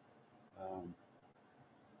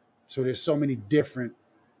 So there's so many different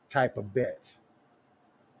type of bets.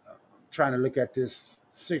 I'm trying to look at this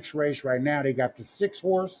 6 race right now. They got the 6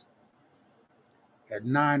 horse at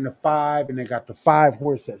 9-5, and they got the 5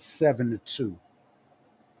 horse at 7-2.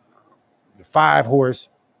 The 5 horse,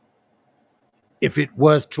 if it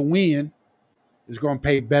was to win, is going to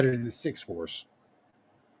pay better than the 6 horse.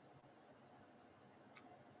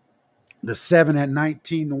 The 7 at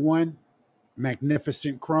 19-1,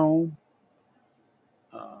 Magnificent Chrome.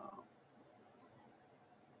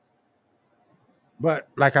 But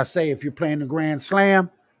like I say, if you're playing the Grand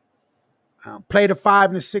Slam, play the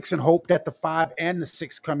 5 and the 6 and hope that the 5 and the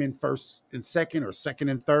 6 come in first and second, or second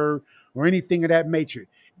and third, or anything of that nature.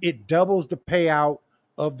 It doubles the payout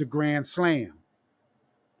of the Grand Slam.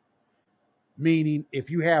 Meaning,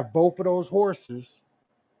 if you have both of those horses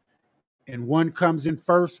and one comes in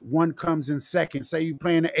first, one comes in second. Say you're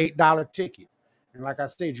playing an $8 ticket. And like I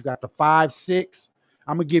said, you got the 5, 6.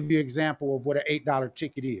 I'm going to give you an example of what an $8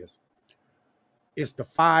 ticket is. It's the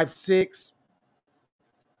 5, 6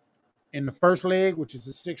 in the first leg, which is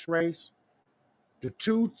the 6th race. The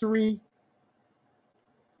 2, 3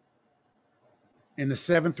 in the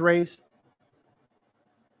 7th race.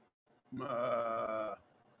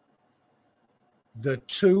 The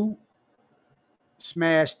 2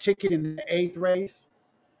 smash ticket in the 8th race.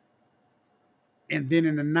 And then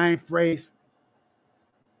in the 9th race,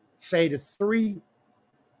 say the 3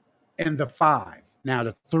 and the 5. Now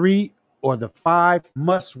the 3 or the 5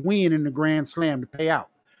 must win in the Grand Slam to pay out.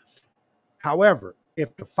 However,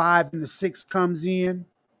 if the 5 and the 6 comes in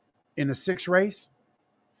the 6th race,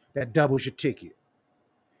 that doubles your ticket.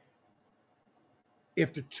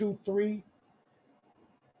 If the 2, 3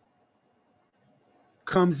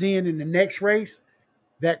 comes in the next race,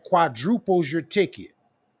 that quadruples your ticket.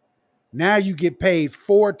 Now you get paid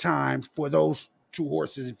 4 times for those 2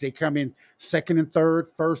 horses if they come in second and third,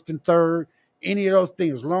 first and third, any of those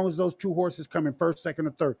things. As long as those 2 horses come in first, second,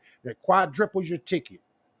 and third, that quadruples your ticket.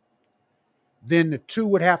 Then the 2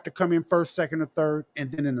 would have to come in first, second, and third.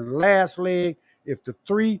 And then in the last leg, if the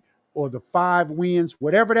 3 or the 5 wins,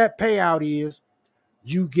 whatever that payout is,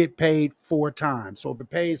 you get paid 4 times. So if it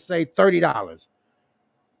pays, say, $30,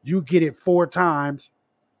 you get it 4 times.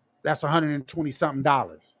 That's $120-something.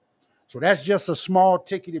 So that's just a small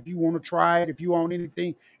ticket if you want to try it. If you own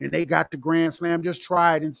anything and they got the Grand Slam, just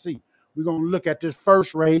try it and see. We're going to look at this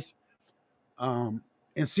first race and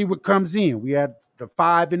see what comes in. We had the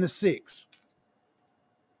 5 and the 6.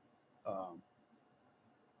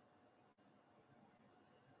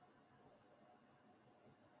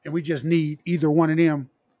 And we just need either one of them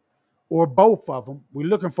or both of them. We're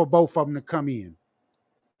looking for both of them to come in.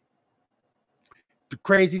 The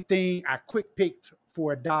crazy thing, I quick picked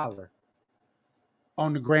for $1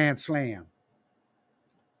 on the Grand Slam.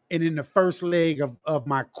 And in the first leg of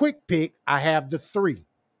my quick pick, I have the 3.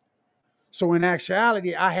 So in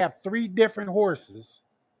actuality, I have 3 different horses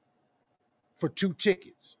for 2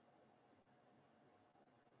 tickets.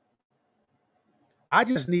 I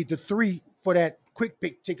just need the 3 for that quick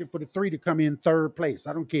pick ticket for the 3 to come in third place.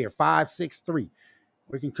 I don't care. 5, 6, 3.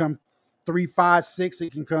 We can come 3, 5, 6.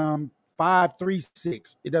 It can come 5, 3,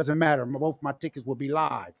 6. It doesn't matter. Both my tickets will be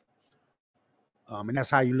live. And that's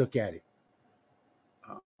how you look at it.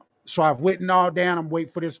 So I've written all down. I'm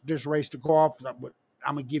waiting for this race to go off. I'm going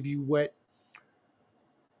to give you what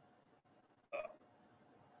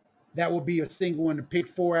that will be a single in the pick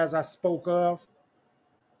 4, as I spoke of.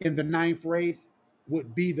 In the 9th race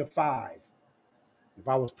would be the 5 if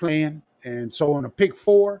I was playing. And so on the pick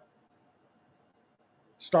 4,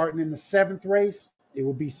 starting in the 7th race, it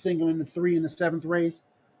will be single in the 3 in the 7th race,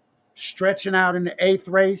 stretching out in the 8th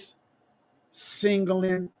race,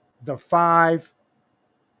 singling the 5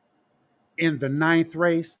 in the 9th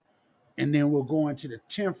race, and then we'll go into the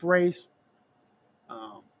 10th race.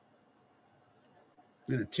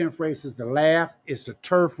 And the 10th race is the Laugh. It's a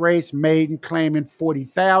turf race, maiden claiming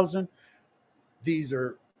 40,000. These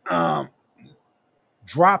are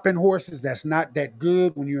dropping horses that's not that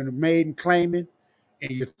good when you're in the maiden claiming,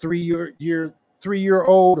 and you're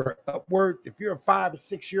 3-year-old or upward. If you're a 5 or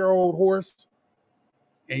 6-year-old horse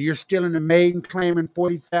and you're still in the maiden claiming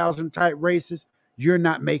 40,000 type races, you're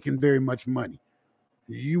not making very much money.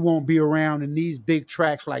 You won't be around in these big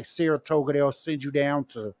tracks like Saratoga. They'll send you down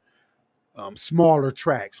to smaller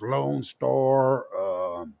tracks, Lone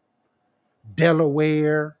Star,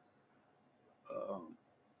 Delaware,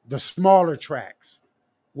 the smaller tracks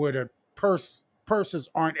where the purses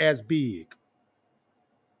aren't as big.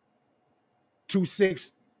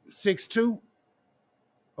 2662.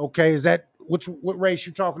 Okay, is that what race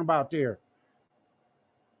you talking about there?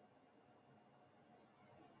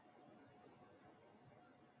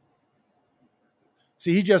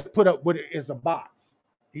 See, he just put up what is a box.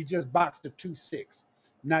 He just boxed the 2-6.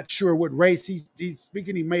 Not sure what race he's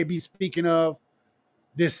speaking. He may be speaking of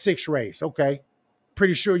this 6th race. Okay.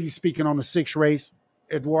 Pretty sure you're speaking on the 6th race,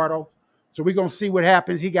 Eduardo. So we're going to see what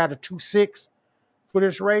happens. He got a 2-6 for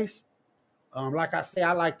this race. Like I say,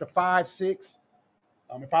 I like the 5-6.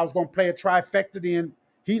 If I was going to play a trifecta, then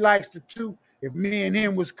he likes the 2. If me and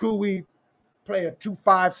him was cool, we play a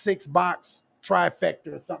 2-5-6 box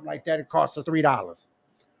trifecta or something like that. It costs us $3.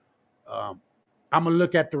 I'm going to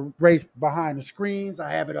look at the race behind the screens.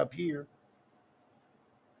 I have it up here.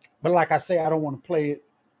 But like I say, I don't want to play it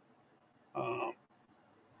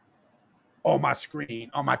on my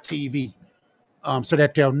screen, on my TV, so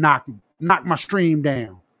that they'll knock my stream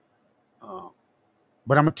down.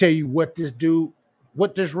 But I'm going to tell you what this dude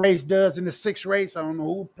what this race does in the 6th race. I don't know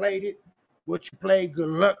who played it, what you played. Good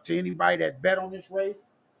luck to anybody that bet on this race.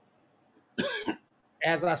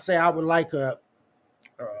 As I say, I would like a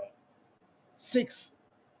 6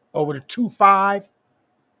 over the 2-5,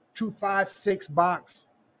 2-5-6 box.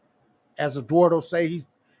 As Eduardo say,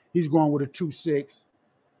 he's going with a 2-6.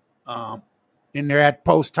 And they're at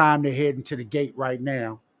post time. They're heading to the gate right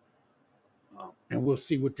now. And we'll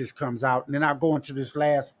see what this comes out. And then I'll go into this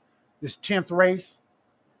 10th race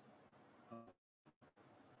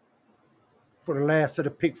for the last of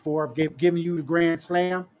the pick 4. I've given you the Grand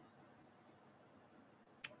Slam.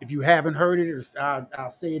 If you haven't heard it,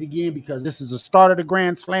 I'll say it again because this is the start of the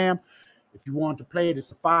Grand Slam. If you want to play it,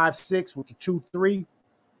 it's a 5-6 with the 2-3.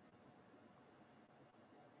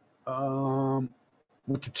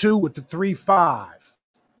 With the 2, with the 3-5.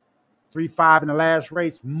 3-5 in the last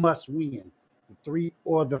race must win. The 3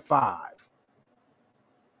 or the 5.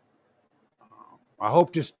 I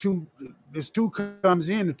hope this 2 comes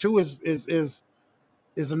in. The 2 is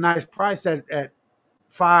a nice price at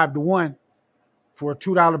 5-1 for a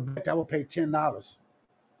 $2 bet. That will pay $10.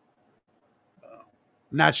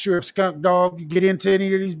 Not sure if Skunk Dog you get into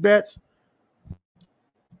any of these bets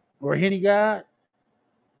or Henny God.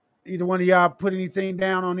 Either one of y'all put anything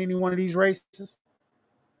down on any one of these races?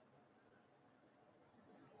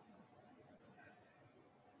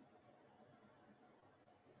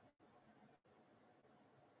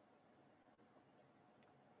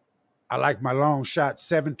 I like my long shot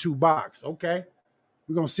 7-2 box. Okay.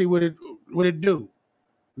 We're going to see what it do.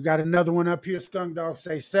 We got another one up here. Skunk Dog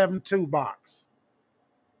say 7-2 box.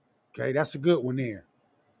 Okay, that's a good one there. You know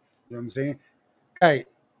what I'm saying? Hey,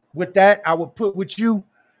 with that, I would put with you,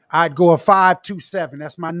 I'd go a 5-2-7.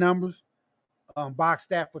 That's my numbers. Box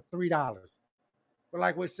that for $3. But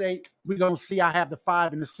like we say, we're going to see I have the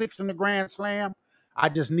 5 and the 6 in the Grand Slam. I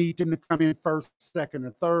just need them to come in first, second,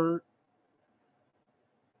 and third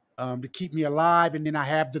to keep me alive. And then I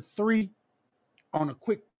have the 3 on a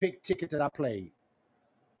quick pick ticket that I played.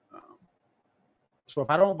 So if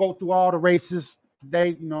I don't go through all the races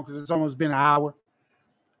today, because it's almost been an hour,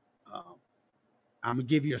 I'm going to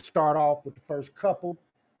give you a start off with the first couple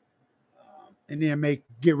and then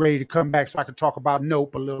get ready to come back so I can talk about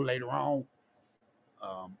Nope a little later on.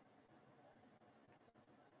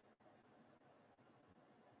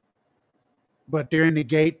 But they're in the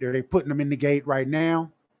gate. They're putting them in the gate right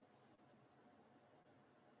now.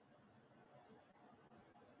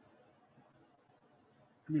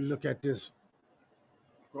 Let me look at this.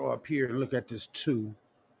 Go up here and look at this 2.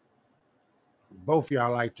 Both of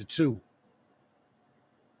y'all like the 2.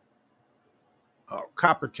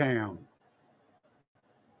 Coppertown.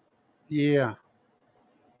 Yeah.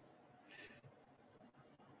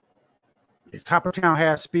 Coppertown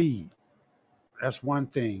has speed. That's one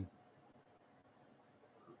thing.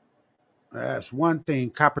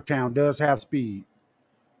 Coppertown does have speed.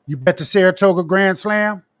 You bet the Saratoga Grand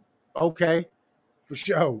Slam? Okay, for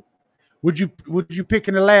sure. Would you pick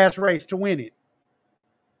in the last race to win it?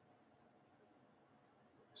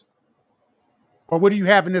 Or what do you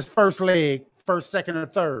have in this first leg, first, second, or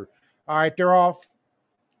third? All right, they're off.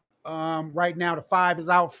 Right now, the 5 is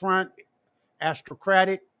out front.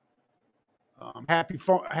 Aristocratic. Happy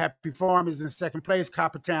Farm is in second place.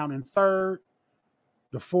 Coppertown in third.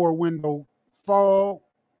 The 4-window fall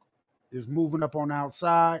is moving up on the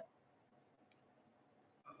outside.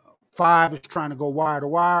 5 is trying to go wire to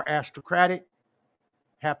wire. Aristocratic.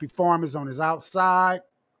 Happy Farm is on his outside.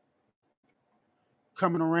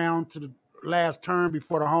 Coming around to the last turn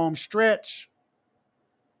before the home stretch.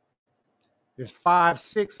 There's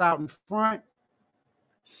 5-6 out in front.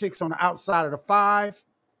 6 on the outside of the 5.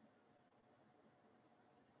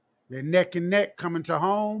 They're neck and neck coming to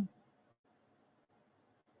home.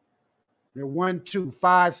 They're 1-2,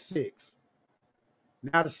 5-6.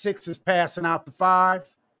 Now the 6 is passing out the 5.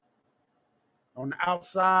 On the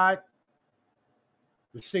outside,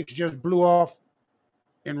 the 6 just blew off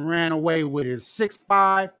and ran away with it.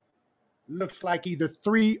 6-5 looks like either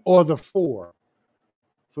 3 or the 4.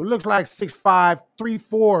 So it looks like 6-5, 3,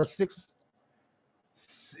 4, 6.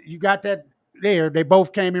 You got that there. They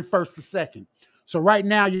both came in first and second. So right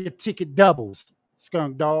now your ticket doubles,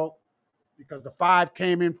 Skunk Dog, because the 5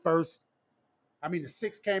 came in first. The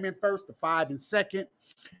 6 came in first, the 5 in second.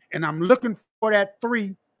 And I'm looking for that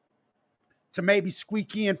 3 to maybe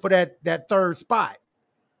squeak in for that third spot.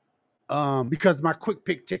 Because my quick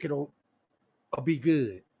pick ticket will be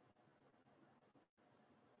good.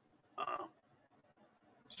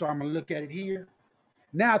 So I'm going to look at it here.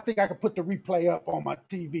 Now I think I can put the replay up on my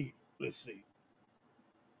TV. Let's see.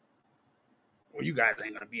 Well, you guys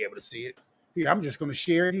ain't going to be able to see it. Here, I'm just going to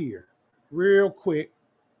share it here. real quick.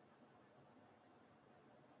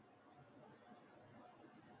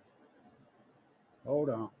 Hold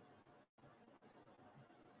on.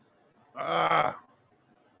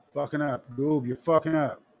 Fucking up. Goob, you're fucking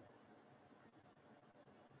up.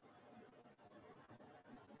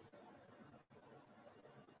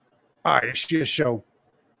 All right, it should show.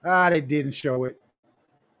 They didn't show it.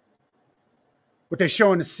 But they're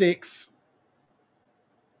showing the 6.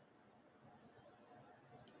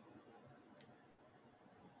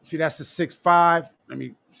 See, that's the 6.5. Let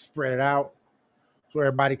me spread it out so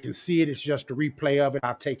everybody can see it. It's just a replay of it.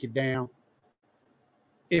 I'll take it down.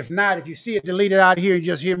 If not, if you see it deleted out here and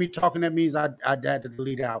just hear me talking, that means I had to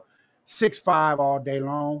delete it out. 6.5 all day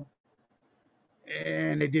long.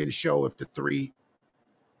 And it didn't show if the 3.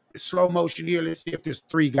 Slow motion here. Let's see if this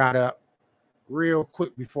 3 got up real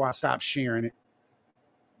quick before I stop sharing it.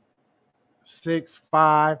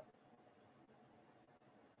 6.5.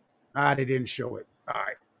 They didn't show it. All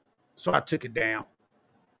right. So I took it down.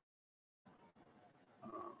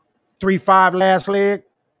 3.5 last leg.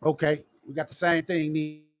 Okay. We got the same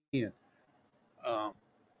thing in.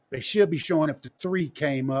 They should be showing if the 3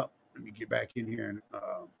 came up. Let me get back in here and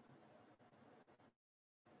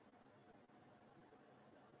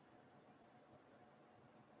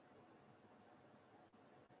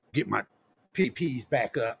get my PPs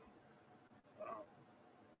back up.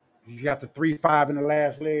 You got the 3.5 in the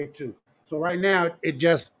last leg too. So right now it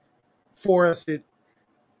just for us it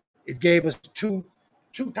gave us two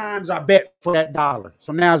times our bet for that $1.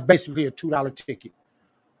 So now it's basically a $2 ticket.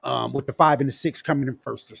 With the 5 and the 6 coming in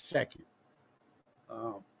first or second.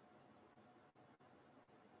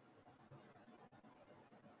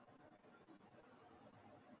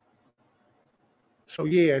 So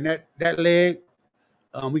yeah, and that leg,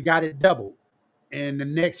 we got it doubled. And the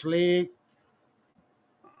next leg,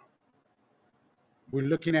 we're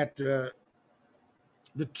looking at the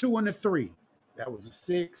 2 and the 3. That was a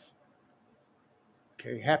 6.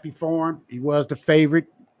 Okay, happy for him. He was the favorite.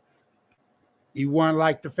 He won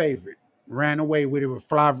like the favorite. Ran away with it with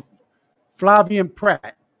Flavian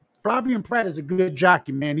Pratt. Flavian Pratt is a good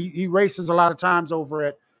jockey, man. He races a lot of times over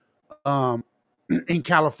at in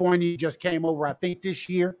California. He just came over, I think, this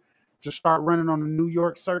year to start running on the New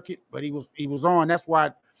York circuit. But he was on. That's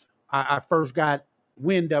why I first got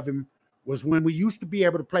wind of him, was when we used to be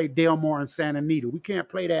able to play Delmore and Santa Anita. We can't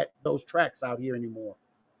play those tracks out here anymore.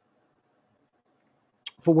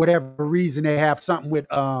 For whatever reason, they have something with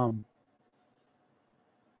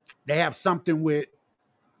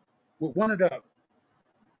one of the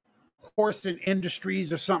horse and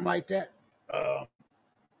industries or something like that.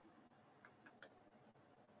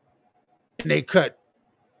 And they cut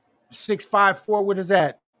 654. What is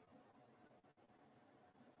that?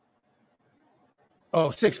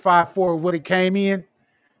 Oh, 654. What it came in.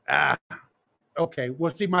 Okay.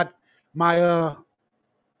 Well, see, my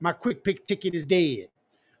quick pick ticket is dead.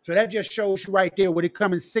 So that just shows you right there what it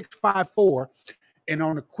come in 654. And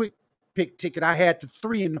on the quick pick ticket, I had the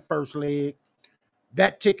 3 in the first leg.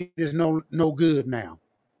 That ticket is no good now.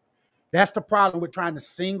 That's the problem with trying to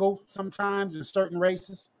single sometimes in certain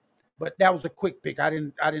races. But that was a quick pick. I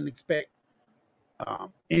didn't expect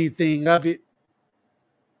anything of it,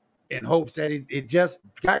 in hopes that it just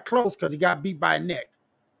got close because he got beat by a neck.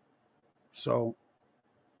 So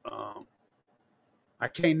I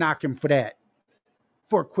can't knock him for that,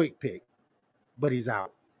 for a quick pick, but he's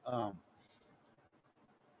out. So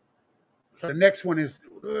the next one is,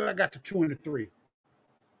 I got the 2 and the 3.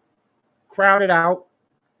 Crowded out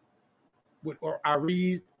with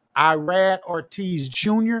Irad Ortiz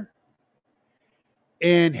Jr.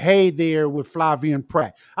 and Hey There with Flavian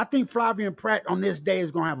Pratt. I think Flavian Pratt on this day is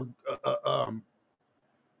going to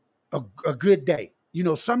have a good day. You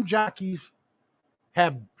know, some jockeys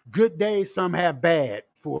have good days, some have bad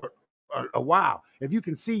for a while. If you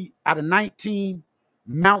can see, out of 19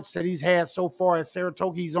 mounts that he's had so far at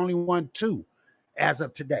Saratoga, he's only won 2 as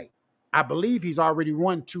of today. I believe he's already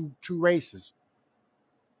won two races.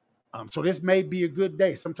 So this may be a good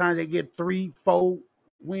day. Sometimes they get 3-4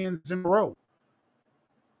 wins in a row.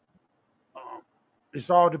 It's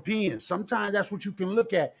all depends. Sometimes that's what you can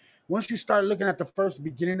look at. Once you start looking at the first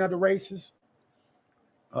beginning of the races,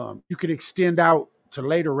 you could extend out to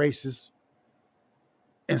later races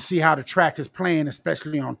and see how the track is playing,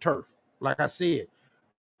 especially on turf. Like I said,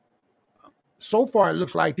 so far it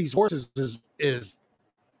looks like these horses is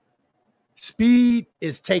speed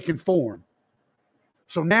is taking form.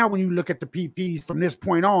 So now when you look at the PPs from this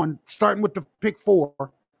point on, starting with the pick 4,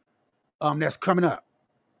 that's coming up.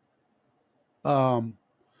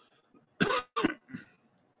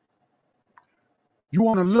 You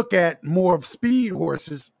want to look at more of speed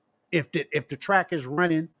horses if the track is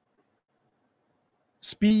running,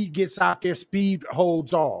 speed gets out there, speed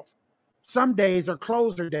holds off. Some days are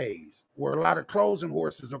closer days where a lot of closing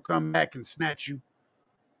horses will come back and snatch you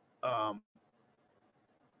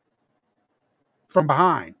from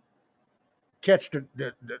behind, catch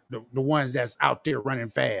the ones that's out there running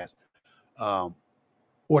fast, or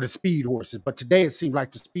the speed horses. But today it seems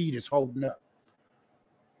like the speed is holding up.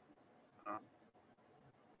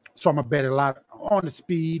 So I'm going to bet a lot on the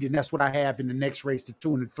speed, and that's what I have in the next race, the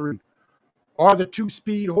 2 and the 3. Are the 2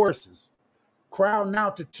 speed horses. Crowding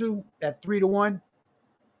out the 2 at 3-1.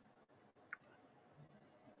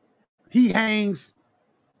 He hangs.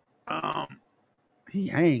 He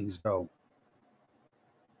hangs, though.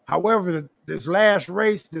 However, this last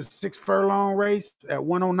race, this 6 furlong race at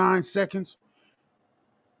 109 seconds,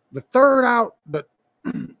 the third out,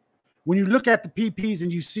 when you look at the PPs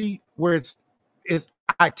and you see where it's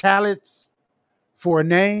italics for a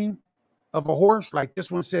name of a horse, like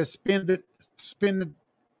this one says spin the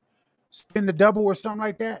double or something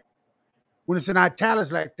like that. When it's in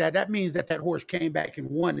italics like that, that means that horse came back and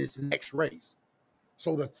won this next race.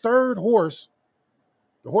 So the third horse,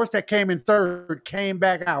 the horse that came in third, came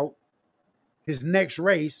back out his next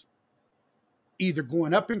race, either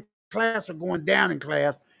going up in class or going down in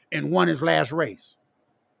class, and won his last race.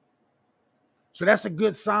 So that's a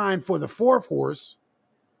good sign for the fourth horse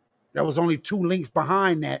that was only 2 lengths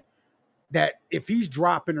behind that if he's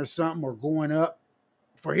dropping or something or going up,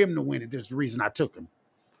 for him to win it. This is the reason I took him.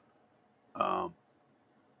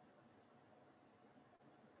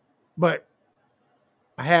 But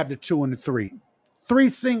I have the 2 and the 3. 3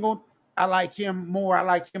 single, I like him more. I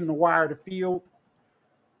like him to wire the field.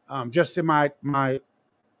 Just in my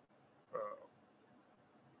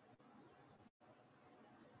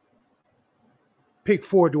pick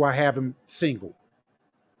 4, do I have him single?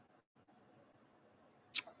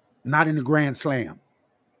 Not in the Grand Slam.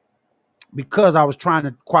 Because I was trying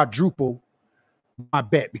to quadruple my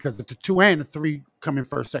bet, because if the 2 and the 3 come in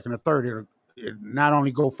first, second, or third, it'll not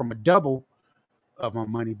only go from a double of my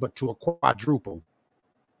money, but to a quadruple.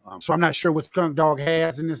 So I'm not sure what Skunk Dog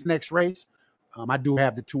has in this next race. I do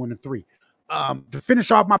have the 2 and the 3. To finish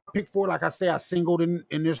off my pick 4, like I say, I singled in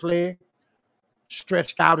this leg,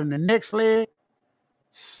 stretched out in the next leg,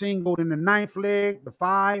 singled in the 9th leg, the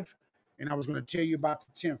 5, and I was going to tell you about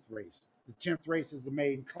the 10th race. The 10th race is the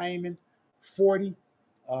maiden claiming 40.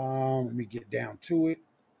 Let me get down to it.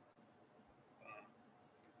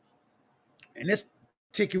 And this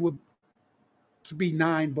ticket would to be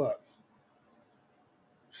 $9.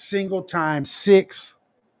 Single times 6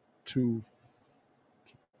 to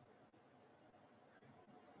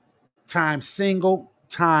times single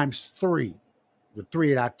times 3. The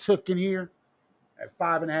 3 that I took in here at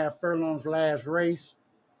 5.5 furlongs last race.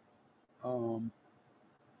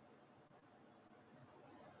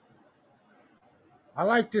 I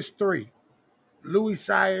like this 3. Louis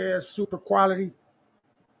Saez, super quality.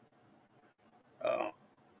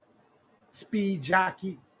 Speed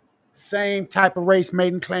jockey. Same type of race,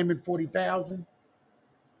 maiden claiming 40,000.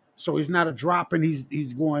 So he's not a drop, and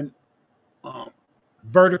he's going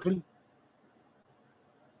vertically.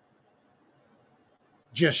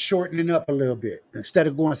 Just shortening up a little bit. Instead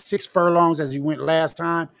of going 6 furlongs as he went last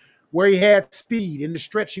time, where he had speed. In the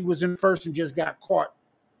stretch, he was in first and just got caught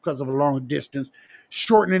because of a long distance.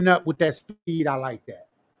 Shortening up with that speed, I like that.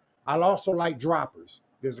 I also like droppers.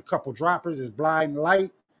 There's a couple droppers. It's Blind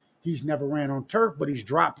Light. He's never ran on turf, but he's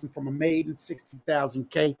dropping from a maiden 60,000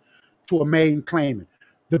 K to a maiden claiming.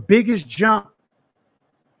 The biggest jump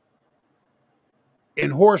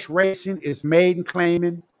in horse racing is maiden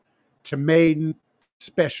claiming to maiden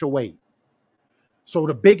special weight. So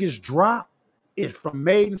the biggest drop is from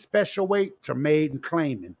maiden special weight to maiden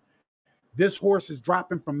claiming. This horse is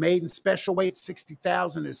dropping from maiden special weight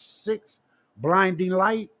 60,000 is 6. Blinding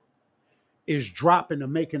Light is dropping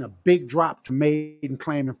and making a big drop to maiden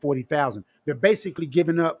claiming 40,000. They're basically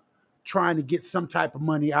giving up trying to get some type of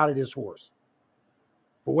money out of this horse.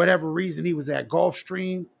 For whatever reason, he was at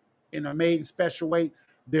Gulfstream in a maiden special weight.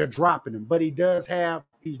 They're dropping him, but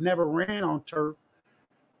he's never ran on turf,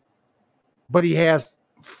 but he has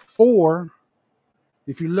 4.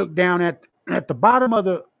 If you look down at the bottom of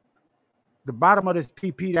the bottom of this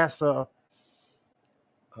PP, that's the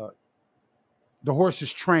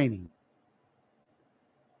horse's training.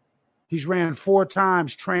 He's ran 4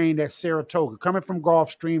 times trained at Saratoga. Coming from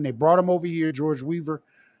Gulfstream, they brought him over here, George Weaver.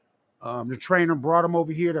 The trainer brought him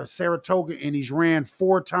over here to Saratoga, and he's ran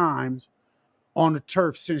 4 times on the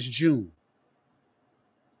turf since June.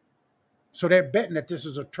 So they're betting that this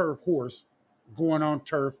is a turf horse going on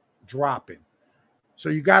turf, dropping. So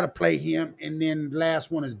you got to play him. And then the last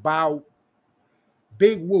one is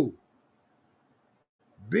Big Woo.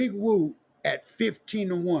 Big Woo at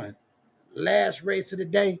 15-1. Last race of the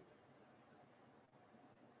day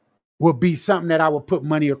will be something that I will put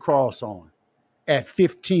money across on at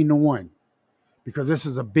 15-1 because this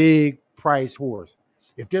is a big price horse.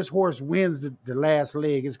 If this horse wins the last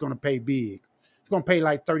leg, it's going to pay big. It's going to pay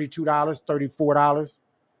like $32, $34.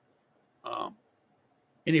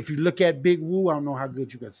 And if you look at Big Woo, I don't know how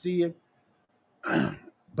good you can see it,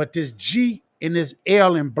 but this G and this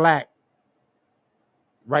L in black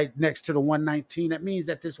right next to the 119, that means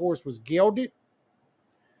that this horse was gelded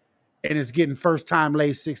and it's getting first time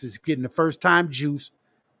lay six, it's getting the first time juice,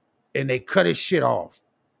 and they cut his shit off.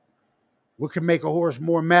 What can make a horse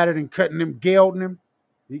more madder than cutting him, gelding him?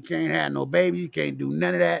 He can't have no baby, he can't do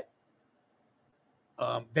none of that.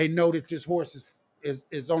 They know that this horse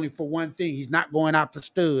is only for one thing. He's not going out to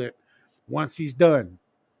stud once he's done.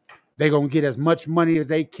 They're going to get as much money as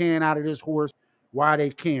they can out of this horse while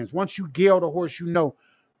they can. Once you geld a horse, you know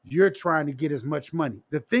you're trying to get as much money.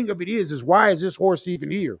 The thing of it is why is this horse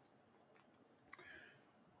even here?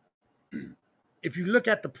 If you look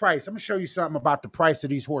at the price, I'm going to show you something about the price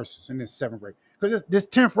of these horses in this 7th race. Because this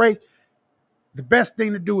 10th race, the best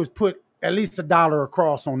thing to do is put at least $1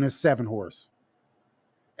 across on this 7 horse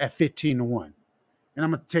at 15-1. And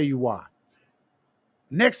I'm going to tell you why.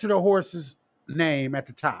 Next to the horse's name at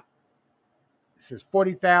the top, it says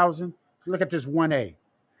 40,000. Look at this 1A.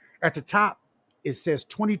 At the top, it says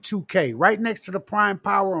 22K. Right next to the prime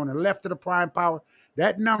power, on the left of the prime power,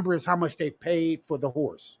 that number is how much they paid for the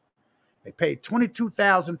horse. They paid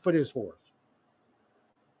 $22,000 for this horse.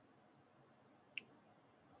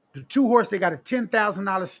 The 2 horse, they got a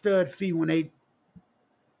 $10,000 stud fee when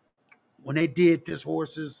they did this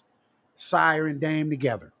horse's sire and dame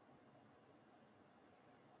together.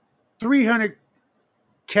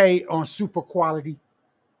 $300K on super quality.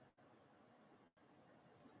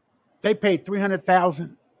 They paid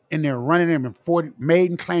 $300,000 and they're running them in 40,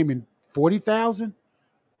 maiden claiming $40,000.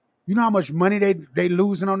 You know how much money they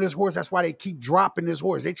losing on this horse? That's why they keep dropping this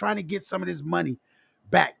horse. They trying to get some of this money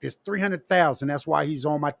back. This $300,000. That's why he's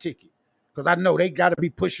on my ticket. Because I know they got to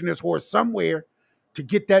be pushing this horse somewhere to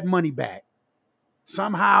get that money back.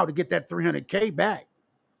 Somehow to get that $300K back.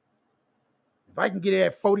 If I can get it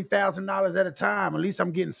at $40,000 at a time, at least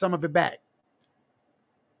I'm getting some of it back.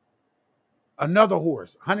 Another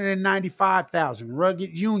horse, $195,000,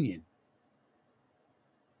 Rugged Union.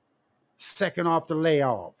 Second off the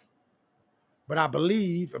layoff. But I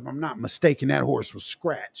believe, if I'm not mistaken, that horse was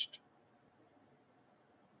scratched.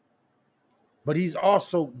 But he's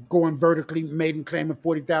also going vertically, maiden claiming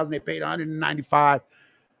 $40,000. They paid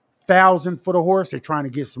 $195,000 for the horse. They're trying to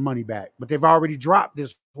get some money back. But they've already dropped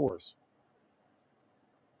this horse.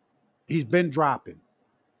 He's been dropping.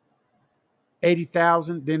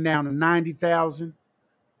 $80,000, then down to $90,000,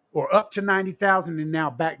 or up to $90,000, and now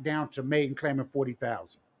back down to maiden claiming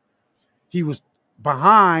 $40,000. He was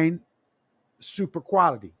behind super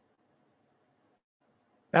quality.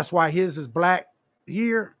 That's why his is black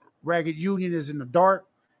here. Ragged Union is in the dark.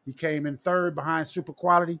 He came in 3rd behind super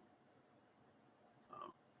quality.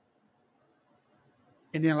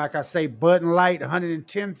 And then, like I say, Bud and Light,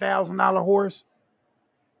 $110,000 horse.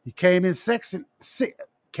 He came in second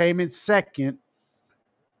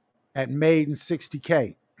at maiden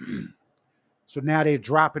 60K. So now they're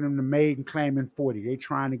dropping him to maiden claiming 40. They're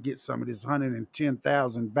trying to get some of this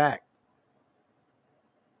 $110,000 back.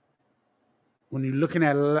 When you're looking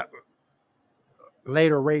at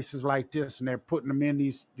later races like this and they're putting them in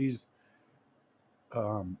these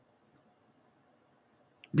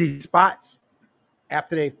spots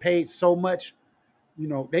after they've paid so much, you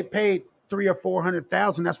know, they paid $300,000 or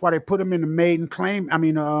 $400,000. That's why they put them in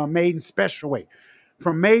the maiden special weight.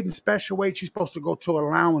 From maiden special weight, you're supposed to go to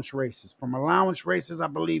allowance races. From allowance races, I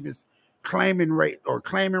believe is claiming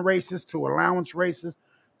races to allowance races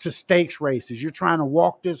to stakes races. You're trying to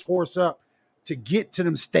walk this horse up to get to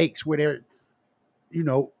them stakes where they're, you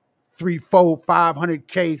know, 300, 400,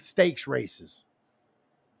 500K stakes races.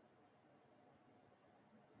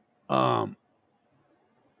 And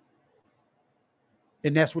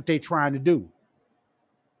that's what they're trying to do.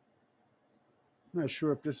 I'm not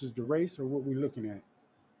sure if this is the race or what we're looking at.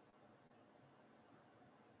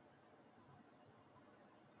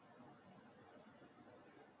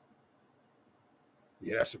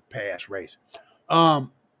 Yeah, that's a pass race. So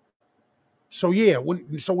yeah,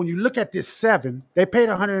 when you look at this 7, they paid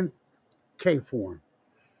 $100K for him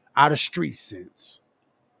out of street sense.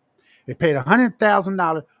 They paid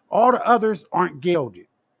 $100,000. All the others aren't gelded.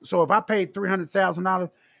 So if I paid $300,000,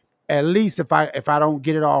 at least if I don't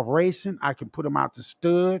get it off racing, I can put him out to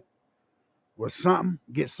stud or something,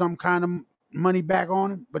 get some kind of money back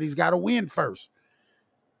on him. But he's got to win first.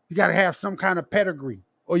 You got to have some kind of pedigree,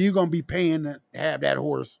 or you're gonna be paying to have that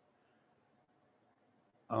horse.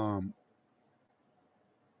 To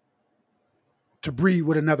breed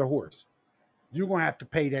with another horse, you're gonna have to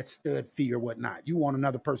pay that stud fee or whatnot. You want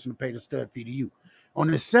another person to pay the stud fee to you. On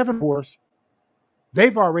this 7 horse,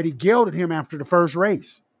 they've already gelded him after the first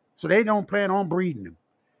race, so they don't plan on breeding him.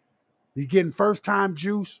 He's getting first time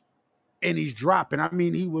juice, and he's dropping. I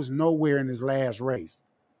mean, he was nowhere in his last race.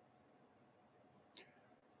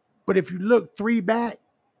 But if you look 3 back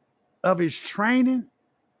of his training,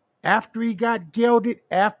 after he got gelded,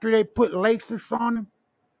 after they put Lasix on him,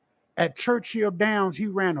 at Churchill Downs, he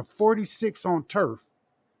ran a 46 on turf,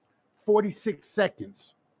 46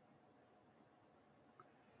 seconds.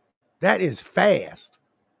 That is fast.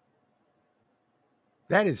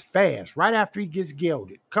 That is fast. Right after he gets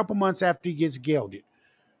gelded, a couple months after he gets gelded,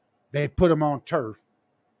 they put him on turf.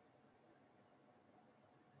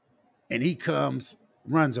 And he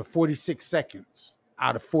runs a 46 seconds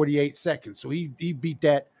out of 48 seconds. So he beat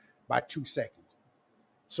that by 2 seconds.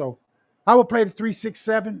 So I will play the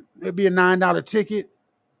 367. It'll be a $9 ticket.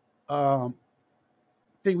 I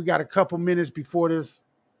think we got a couple minutes before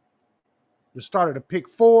the start of the pick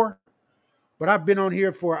 4. But I've been on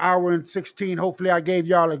here for 1 hour and 16. Hopefully I gave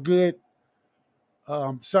y'all a good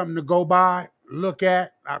something to go by, look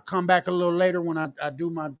at. I'll come back a little later when I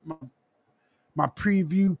do my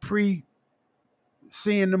preview,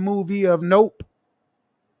 seeing the movie of Nope.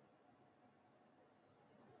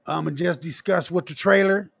 And just discuss what the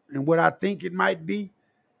trailer and what I think it might be.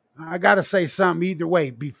 I got to say something either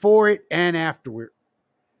way, before it and afterward.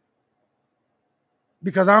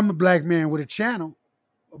 Because I'm a black man with a channel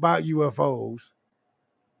about UFOs.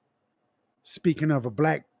 Speaking of a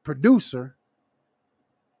black producer,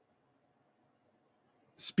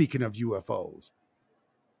 speaking of UFOs.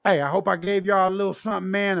 Hey, I hope I gave y'all a little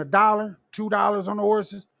something, man. $1, $2 on the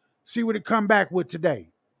horses. See what it come back with today.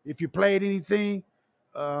 If you played anything,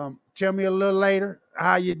 tell me a little later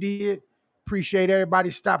how you did. Appreciate everybody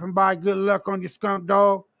stopping by. Good luck on your skunk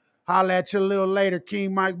dog. Holla at you a little later.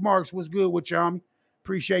 King Mike Marks, what's good with you, homie?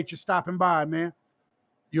 Appreciate you stopping by, man.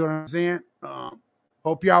 You know what I'm saying?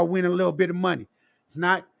 Hope y'all win a little bit of money. If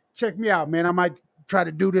not, check me out, man. I might try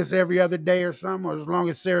to do this every other day or something, or as long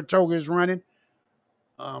as Saratoga is running.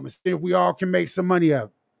 And see if we all can make some money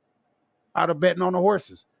out of betting on the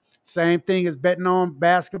horses. Same thing as betting on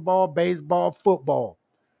basketball, baseball, football.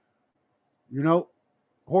 You know,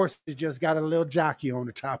 horses just got a little jockey on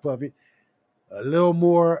the top of it. A little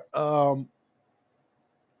more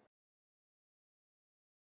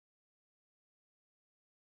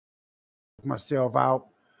myself out.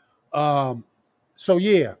 So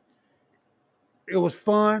yeah, it was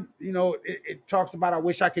fun. You know, it talks about, I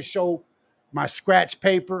wish I could show my scratch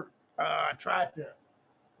paper. I tried to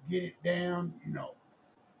get it down, you know,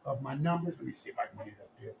 of my numbers. Let me see if I can get it up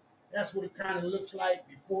there. That's what it kind of looks like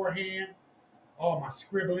beforehand. All my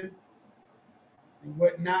scribbling and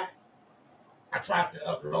whatnot. I tried to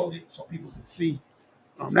upload it so people can see.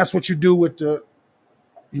 That's what you do with the,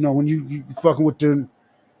 you know, when you fucking with them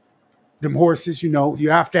horses, you know, you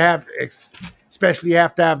have to have, especially you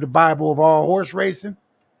have to have the Bible of all horse racing,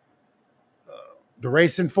 the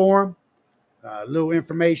racing forum, little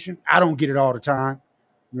information. I don't get it all the time.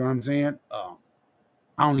 You know what I'm saying?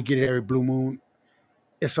 I only get it every blue moon.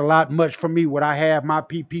 It's a lot much for me. What I have, my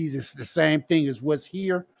PPs, is the same thing as what's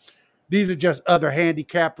here. These are just other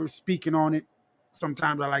handicappers speaking on it.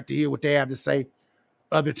 Sometimes I like to hear what they have to say.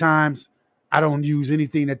 Other times, I don't use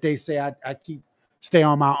anything that they say. I stay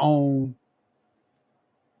on my own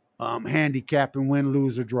handicap and win,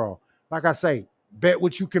 lose, or draw. Like I say, bet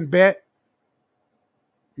what you can bet.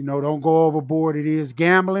 You know, don't go overboard. It is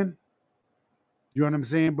gambling. You know what I'm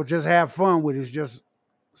saying? But just have fun with it. It's just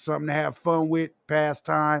something to have fun with,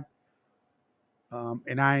 pastime.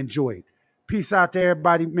 And I enjoy it. Peace out to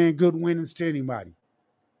everybody, man. Good winnings to anybody.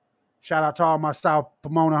 Shout out to all my South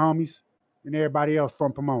Pomona homies and everybody else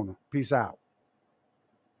from Pomona. Peace out.